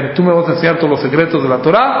comer. Tú me vas a enseñar todos los secretos de la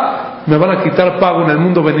Torah, me van a quitar pago en el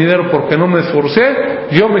mundo venidero porque no me esforcé.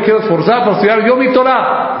 Yo me quiero esforzar para estudiar yo mi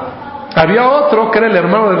Torah. Había otro que era el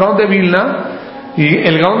hermano del Gaón de Vilna, y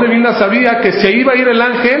el Gaón de Vilna sabía que se iba a ir el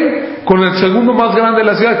ángel con el segundo más grande de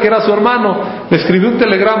la ciudad, que era su hermano. Le escribió un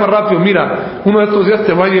telegrama rápido, mira, uno de estos días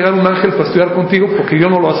te va a llegar un ángel para estudiar contigo, porque yo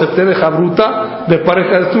no lo acepté de Jabruta, de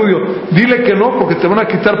pareja de estudio. Dile que no, porque te van a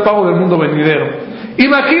quitar pago del mundo venidero.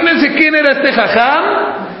 Imagínense quién era este jajam,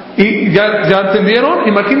 y ya entendieron.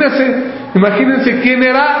 Imagínense quién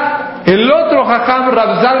era el otro jajam,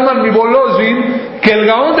 Rab Zalman Volozhin, que el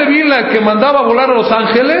Gaón de Vilna, que mandaba a volar a los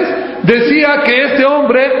ángeles, decía que este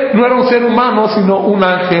hombre no era un ser humano, sino un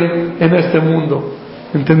ángel en este mundo.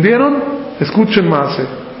 ¿Entendieron? Escuchen más.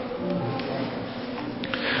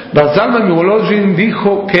 Rab Zalman Volozhin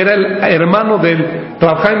dijo que era el hermano del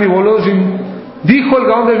Rab Chaim Volozhin. Dijo el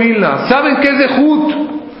Gaón de Vilna, ¿saben qué es de Jud?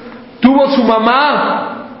 Tuvo su mamá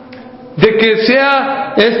de que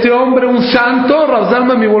sea este hombre un santo, Rav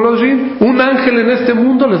Zalman Mivolozhin, un ángel en este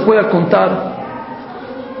mundo, les voy a contar.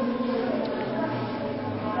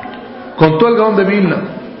 Contó el Gaón de Vilna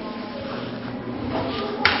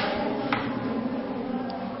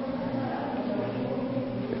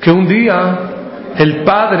que un día el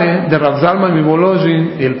padre de Rav Zalman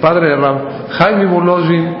Mivolozhin y el padre de Rav Chaim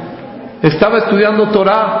Mivolozhin estaba estudiando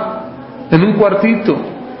Torah en un cuartito.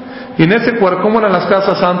 Y en ese cuarto, como eran las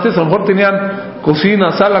casas antes, a lo mejor tenían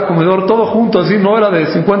cocina, sala, comedor, todo junto, así, no era de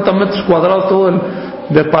 50 metros cuadrados todo el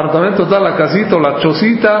departamento, toda la casita o la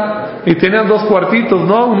chocita, y tenían dos cuartitos,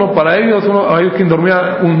 ¿no? Uno para ellos, uno, hay quien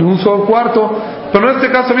dormía en un solo cuarto, pero en este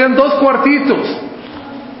caso habían dos cuartitos.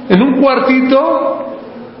 En un cuartito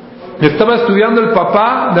estaba estudiando el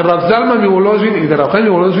papá de Rav Zalman Mivolozhin y de Rav Chaim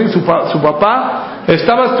Mivolozhin, su papá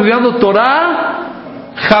estaba estudiando Torah,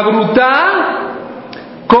 Jabrutá,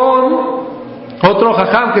 con otro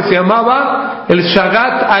jajam que se llamaba el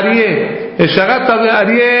Shagat Aryeh. El Shagat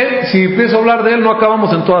Aryeh, si empiezo a hablar de él, no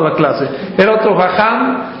acabamos en toda la clase. Era otro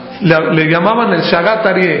jajam, le llamaban el Shagat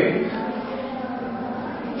Aryeh,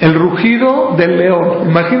 el rugido del león.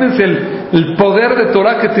 Imagínense el poder de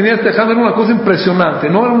Torah que tenía este jajam, era una cosa impresionante,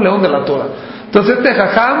 no era un león de la Torah. Entonces este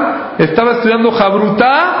jajam estaba estudiando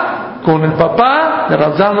Jabrutá con el papá de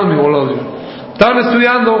Rav Zalman Mivolozhin. Estaban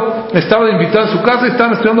estudiando, estaban invitados a su casa y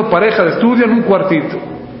estaban estudiando pareja de estudio en un cuartito.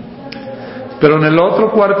 Pero en el otro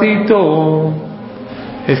cuartito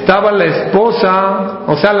estaba la esposa,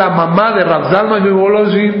 o sea, la mamá de Rav Zalman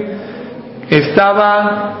Mivolozhin,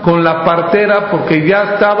 estaba con la partera porque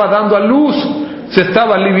ya estaba dando a luz, se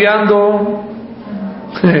estaba aliviando.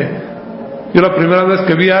 Yo la primera vez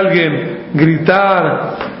que vi a alguien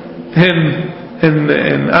gritar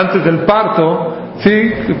antes del parto,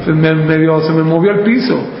 sí, se me movió el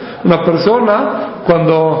piso. Una persona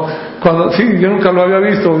cuando sí, yo nunca lo había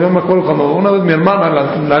visto. Yo me acuerdo cuando una vez mi hermana,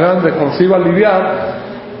 la grande, cuando se iba a aliviar,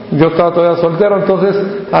 yo estaba todavía soltero, entonces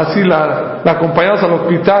así la acompañamos al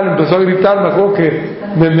hospital, empezó a gritar. Me acuerdo que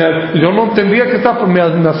yo no entendía que estaba, me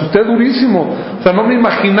asusté durísimo, o sea, no me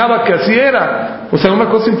imaginaba que así era, o sea, una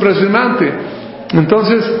cosa impresionante.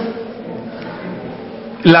 Entonces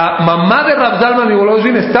la mamá de Rav Zalman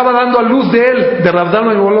Mivolozhin estaba dando a luz de él, de Rav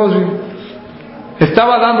Zalman Mivolozhin.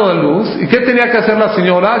 Estaba dando a luz. ¿Y qué tenía que hacer la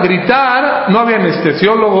señora? Gritar. No había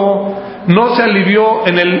anestesiólogo, no se alivió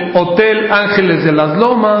en el Hotel Ángeles de las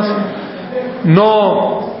Lomas,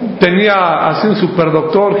 no tenía así un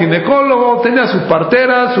superdoctor ginecólogo, tenía su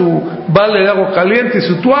partera, su balde de agua caliente y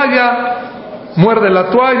su toalla. Muerde la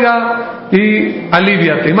toalla y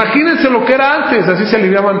aliviate. Imagínense lo que era antes, así se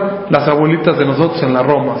aliviaban las abuelitas de nosotros en la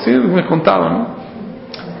Roma, ¿sí? Me contaban, ¿no?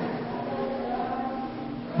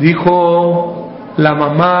 Dijo la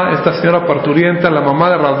mamá, esta señora parturienta, la mamá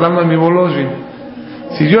de Rav Zalman Mivolozhin: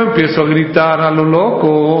 si yo empiezo a gritar a lo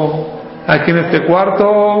loco aquí en este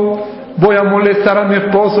cuarto, voy a molestar a mi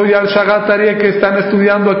esposo y al Shagat Aryeh que están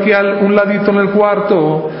estudiando aquí un ladito en el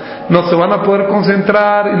cuarto. No se van a poder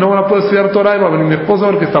concentrar y no van a poder estudiar Torah, y va a venir mi esposo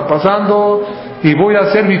a ver qué está pasando, y voy a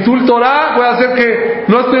hacer bitul Torah, voy a hacer que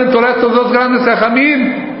no estudien Torah estos dos grandes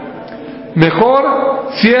jajamín. Mejor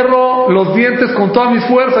cierro los dientes con todas mis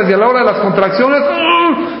fuerzas, y a la hora de las contracciones,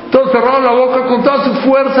 todo cerrado la boca con todas sus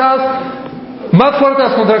fuerzas, más fuertes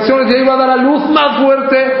las contracciones, ya iba a dar a luz, más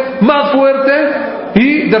fuerte,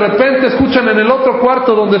 y de repente escuchan en el otro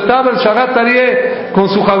cuarto donde estaba el Shagat Aryeh con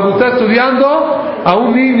su jabrutá estudiando, a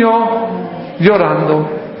un niño llorando.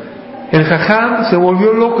 El jajam se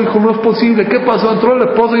volvió loco y dijo: no es posible, ¿qué pasó? Entró el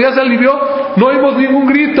esposo, ya se alivió, no oímos ningún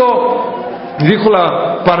grito. Y dijo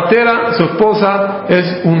la partera, su esposa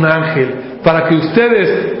es un ángel, para que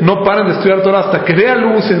ustedes no paren de estudiar Torah hasta que vea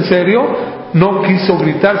luz en serio. No quiso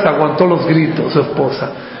gritar, se aguantó los gritos su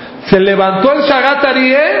esposa. Se levantó el Shagat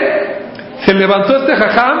Aryeh, se levantó este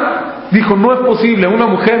jajam, dijo: no es posible, una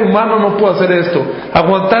mujer humana no puede hacer esto,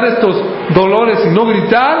 aguantar estos dolores y no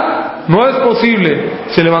gritar, no es posible.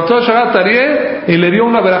 Se levantó el Shagat Aryeh y le dio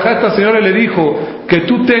una verajá a esta señora y le dijo: que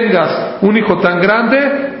tú tengas un hijo tan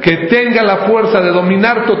grande que tenga la fuerza de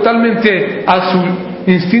dominar totalmente a su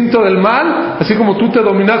instinto del mal, así como tú te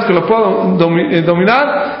dominas, que lo pueda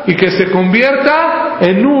dominar, y que se convierta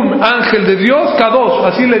en un ángel de Dios, Kadosh,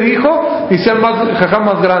 así le dijo, y sea el jajam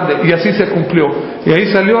más grande. Y así se cumplió. Y ahí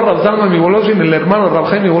salió Rav Zalman Mivolozhin, el hermano de Rav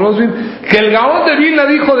Chaim Mivolozhin, que el Gaón de Vilna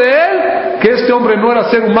dijo de él que este hombre no era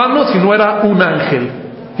ser humano, sino era un ángel.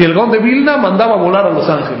 Y el Gaón de Vilna mandaba volar a los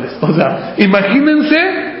ángeles. O sea,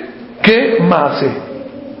 imagínense qué maase.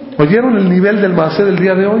 ¿Oyeron el nivel del maase del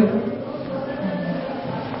día de hoy?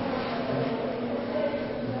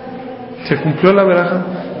 Se cumplió la veraja.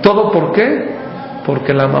 ¿Todo por qué?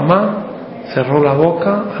 Porque la mamá cerró la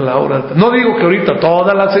boca a la hora del... No digo que ahorita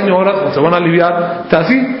todas las señoras se van a aliviar, está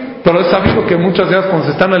así, pero es sabido que muchas veces cuando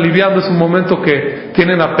se están aliviando es un momento que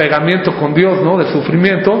tienen apegamiento con Dios, ¿no? De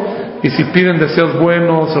sufrimiento, y si piden deseos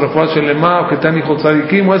buenos, refuerzo el lema, o que tengan hijos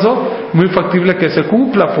tzadikim, o eso, muy factible que se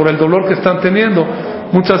cumpla por el dolor que están teniendo.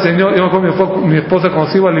 Muchas señoras, yo con mi esposa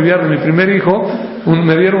cuando se iba a aliviar de mi primer hijo,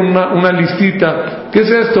 me dieron una listita. ¿Qué es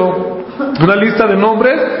esto? Una lista de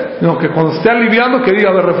nombres, no, que cuando esté aliviando que diga,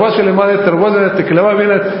 a ver, refuerzo el lema de este, que le va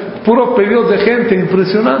bien, puro pedidos de gente,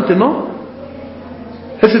 impresionante, ¿no?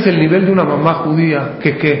 Ese es el nivel de una mamá judía.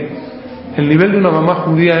 ¿Qué? El nivel de una mamá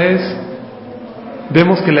judía es,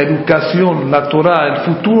 vemos que la educación, la Torah, el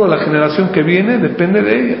futuro de la generación que viene depende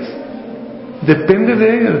de ellas. Depende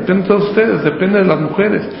de ellas, depende de todos ustedes, depende de las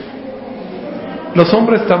mujeres. Los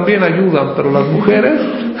hombres también ayudan, pero las mujeres,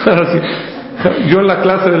 yo en la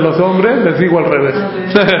clase de los hombres les digo al revés.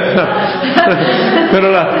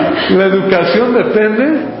 Pero la educación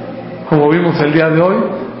depende, como vimos el día de hoy,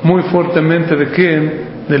 muy fuertemente de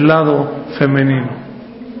quién, del lado femenino.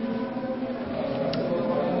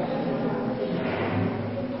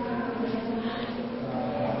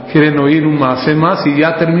 ¿Quieren oír un maasé más y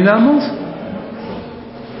ya terminamos?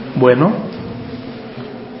 Bueno,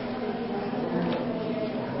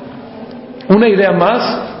 una idea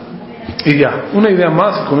más y ya, una idea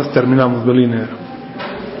más y con esto terminamos, Belina.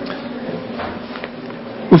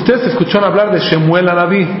 Ustedes escucharon hablar de Shemuel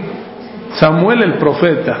Anabí, Samuel el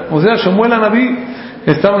profeta. O sea, Shemuel Anabí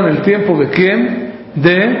estaba en el tiempo de quién,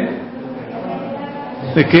 de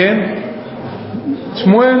quién,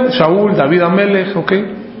 Shmuel, Shaul, David Amelech, ¿ok?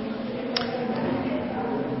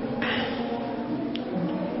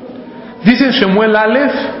 Dice Shemuel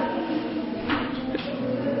Aleph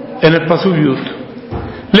en el Pasuk Yud.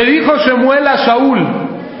 Le dijo Shemuel a Shaul: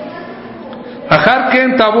 Ajar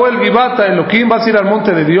Ken Tabó el Gibata Elohim, vas a ir al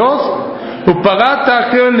monte de Dios. Upagata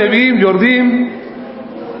Geo el Nevim Yordim,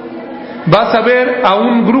 vas a ver a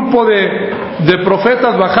un grupo de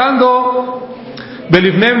profetas bajando.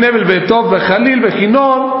 Belivnem Nebel Betov Bejalil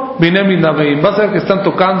Bejinor Binem Naveim. Vas a ver que están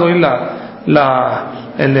tocando ahí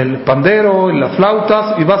el pandero y las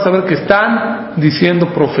flautas, y vas a ver que están diciendo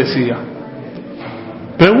profecía.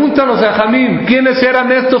 Pregúntanos a Jamín, ¿quiénes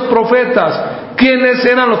eran estos profetas? ¿Quiénes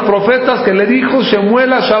eran los profetas que le dijo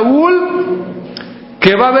Shemuel a Shaul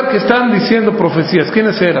que va a ver que están diciendo profecías?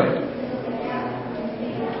 ¿Quiénes eran?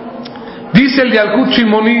 Dice el Yalkut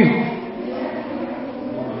Shimoni,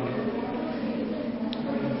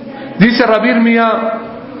 dice Rabbi Irmía,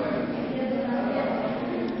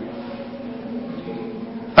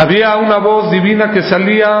 había una voz divina que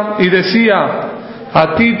salía y decía: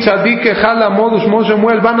 a ti tzadik ejal amodus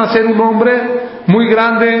Shemuel, van a ser un hombre muy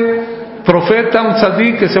grande, profeta, un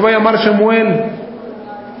tzadik que se va a llamar Shemuel.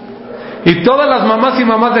 Y todas las mamás y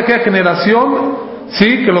mamás de aquella generación,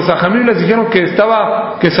 sí, que los ajamim les dijeron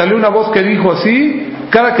que salió una voz que dijo así,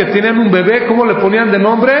 cada que tenían un bebé, ¿cómo le ponían de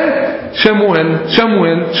nombre? Shemuel,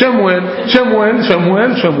 Shemuel, Shemuel, Shemuel,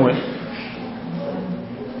 Shemuel, Shemuel.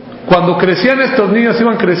 Cuando crecían estos niños,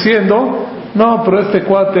 iban creciendo, no, pero este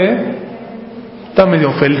cuate está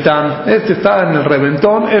medio feltán, este está en el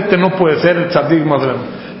reventón, este no puede ser el tzadik más grande.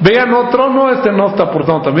 Vean otro, no, este no está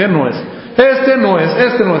portando, también no es. Este no es.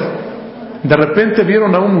 De repente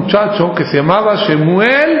vieron a un muchacho que se llamaba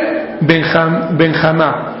Shemuel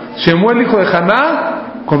Ben-Haná. Shemuel, hijo de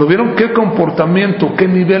Haná. Cuando vieron qué comportamiento, qué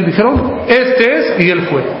nivel, dijeron: este es, y él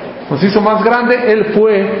fue. Nos hizo más grande, él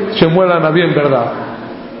fue Shemuel Anabí en verdad.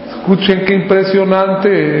 Escuchen qué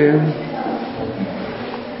impresionante.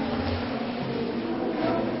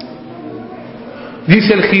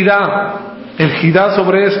 Dice el Jidá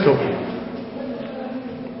sobre esto: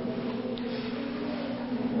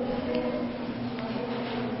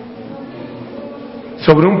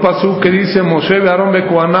 sobre un pasú que dice Moshe Be'aron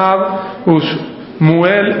Bekoanav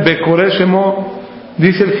Usmuel Bekoreshemo,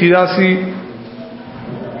 dice el Jidá así: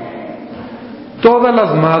 todas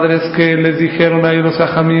las madres que les dijeron a ellos a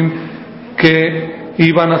Jamim que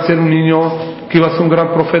iban a ser un niño, que iba a ser un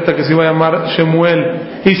gran profeta, que se iba a llamar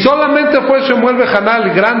Shemuel, y solamente fue Shemuel Behaná,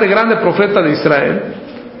 el grande profeta de Israel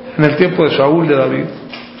en el tiempo de Shaul, de David.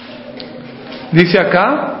 Dice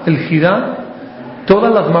acá el Jidá: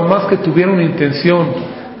 todas las mamás que tuvieron intención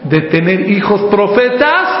de tener hijos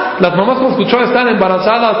profetas, las mamás cuando escucharon están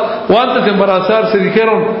embarazadas o antes de embarazarse,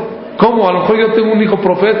 dijeron: ¿cómo? A lo mejor yo tengo un hijo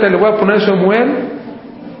profeta y le voy a poner Shemuel.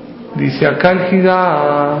 Dice acá el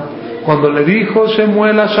Jidá: cuando le dijo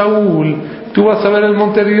Shemuel a Shaul: tú vas a ver el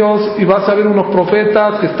monte de Dios y vas a ver unos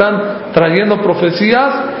profetas que están trayendo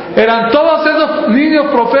profecías, eran todos esos niños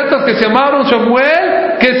profetas que se llamaron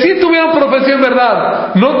Shemuel, que sí tuvieron profecía en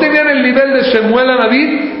verdad. No tenían el nivel de Shemuel a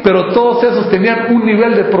David, pero todos esos tenían un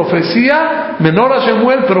nivel de profecía menor a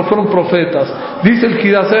Shemuel, pero fueron profetas. Dice el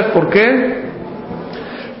Hidasef, ¿por qué?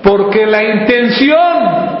 Porque la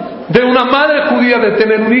intención de una madre judía de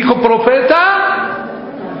tener un hijo profeta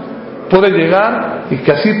puede llegar, y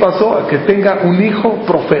que así pasó, a que tenga un hijo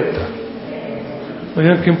profeta.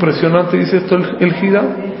 Oigan, qué impresionante dice esto el Hida.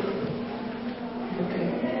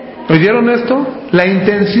 ¿Oyeron esto? La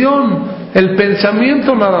intención, el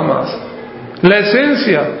pensamiento nada más, la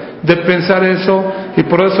esencia de pensar eso, y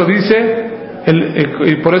por eso dice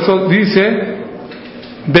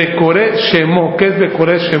Bekore Shemo. ¿Qué es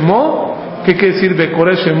Bekore Shemo? ¿Qué quiere decir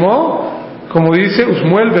Bekore Shemo? Como dice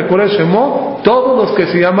Usmuel Bekore Shemo, todos los que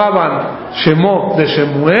se llamaban Shemo de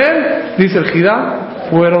Shemuel, dice el Hida,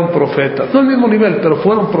 fueron profetas. No al mismo nivel, pero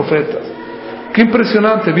fueron profetas. Qué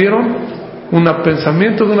impresionante, ¿vieron? Un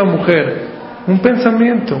pensamiento de una mujer, un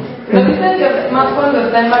pensamiento. Pero dicen que más cuando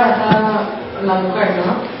está embarazada la mujer,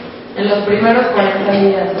 ¿no? En los primeros 40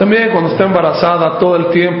 días. También cuando está embarazada, todo el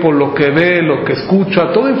tiempo, lo que ve, lo que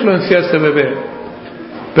escucha, todo influencia a ese bebé.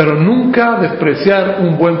 Pero nunca despreciar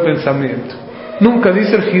un buen pensamiento. Nunca,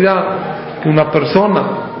 dice el Hida, que una persona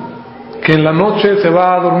que en la noche se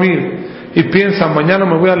va a dormir y piensa, mañana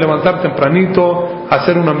me voy a levantar tempranito a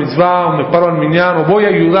hacer una mitzvah, o me paro al minyan, o voy a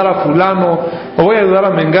ayudar a fulano, o voy a ayudar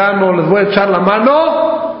a mengano, les voy a echar la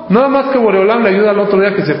mano, nada más que Boreolam le ayuda al otro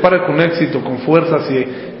día que se pare con éxito, con fuerzas,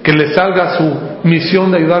 y que le salga su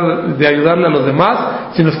misión de ayudarle a los demás,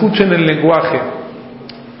 sino escuchen el lenguaje.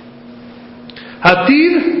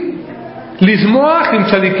 Atir lismoach im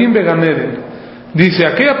tzadikim began Eden. Dice,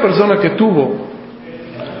 aquella persona que tuvo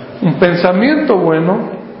un pensamiento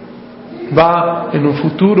bueno va en un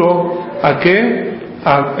futuro a qué?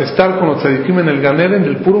 A estar con los tzadikim en el Gan Eden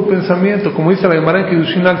del puro pensamiento, como dice la Gemara en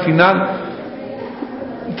Kiddushin al final.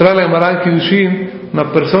 Trae la Gemara en Kiddushin,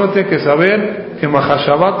 una persona tiene que saber que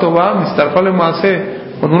Mahashabato va mistarfale maase.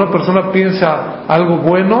 Cuando una persona piensa algo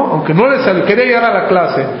bueno, aunque no le sale, quería llegar a la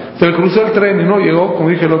clase, se le cruzó el tren y no llegó, como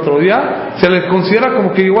dije el otro día, se le considera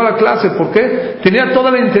como que llegó a la clase. ¿Por qué? Tenía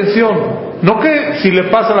toda la intención. No que si le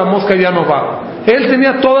pasa la mosca ya no va. Él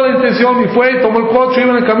tenía toda la intención y fue, tomó el coche,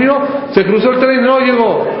 iba en el camino, se cruzó el tren y no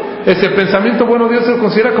llegó. Ese pensamiento bueno, Dios se lo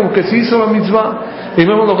considera como que sí hizo la mitzvah. Y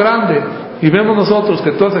vemos lo grande. Y vemos nosotros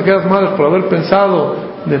que todas aquellas madres, por haber pensado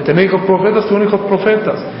de tener hijos profetas, tuvieron hijos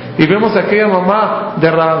profetas. Y vemos a aquella mamá de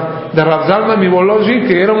Rav Zalman Mivolozhin,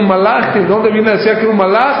 que era un malaj. ¿De dónde viene a decir que era un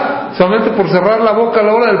malaj? Solamente por cerrar la boca a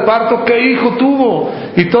la hora del parto, ¿qué hijo tuvo?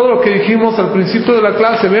 Y todo lo que dijimos al principio de la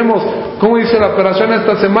clase, vemos cómo dice la perashá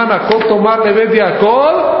esta semana, Kotomar Levet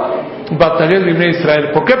Yaakov, Batalel Bnei Israel.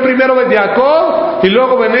 ¿Por qué primero Bet Yaakov y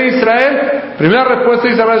luego Bnei Israel? Primera respuesta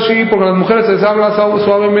dice Rashi, porque las mujeres se les habla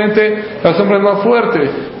suavemente, los hombres más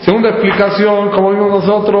fuertes. Segunda explicación, como vimos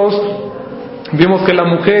nosotros, vimos que la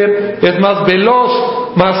mujer es más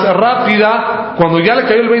veloz, más rápida. Cuando ya le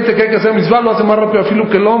cayó el 20 que hay que hacer mitzvah, lo hace más rápido a filo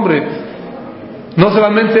que el hombre. No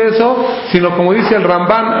solamente eso, sino como dice el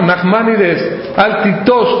Ramban Nachmanides, al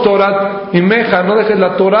titosh Torat y meja, no dejes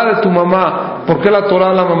la Torah de tu mamá. ¿Por qué la Torah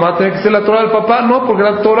de la mamá? ¿Tiene que ser la Torah del papá? No, porque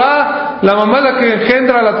la Torah, la mamá es la que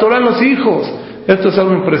engendra la Torah en los hijos. Esto es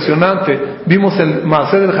algo impresionante. Vimos el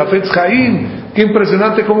Maaseh del Hafetz Haim, qué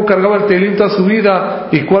impresionante cómo cargaba el Teilim toda su vida,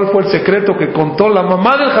 y cuál fue el secreto que contó la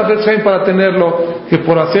mamá del Hafetz Haim para tenerlo, que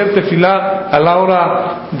por hacer tefilá a la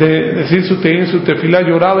hora de decir su Teilim, su tefilá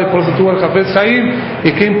lloraba, y por eso tuvo el Hafetz Haim.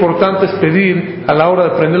 Y qué importante es pedir a la hora de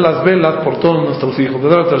prender las velas por todos nuestros hijos.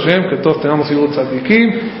 Que todos tengamos hijos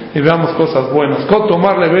tzadikim y veamos cosas buenas.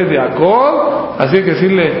 Tomarle Bet Yaakov, así que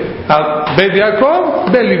decirle a Bet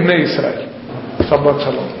Yaakov del Ibnei Israel. Shabbat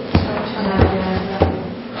Shalom.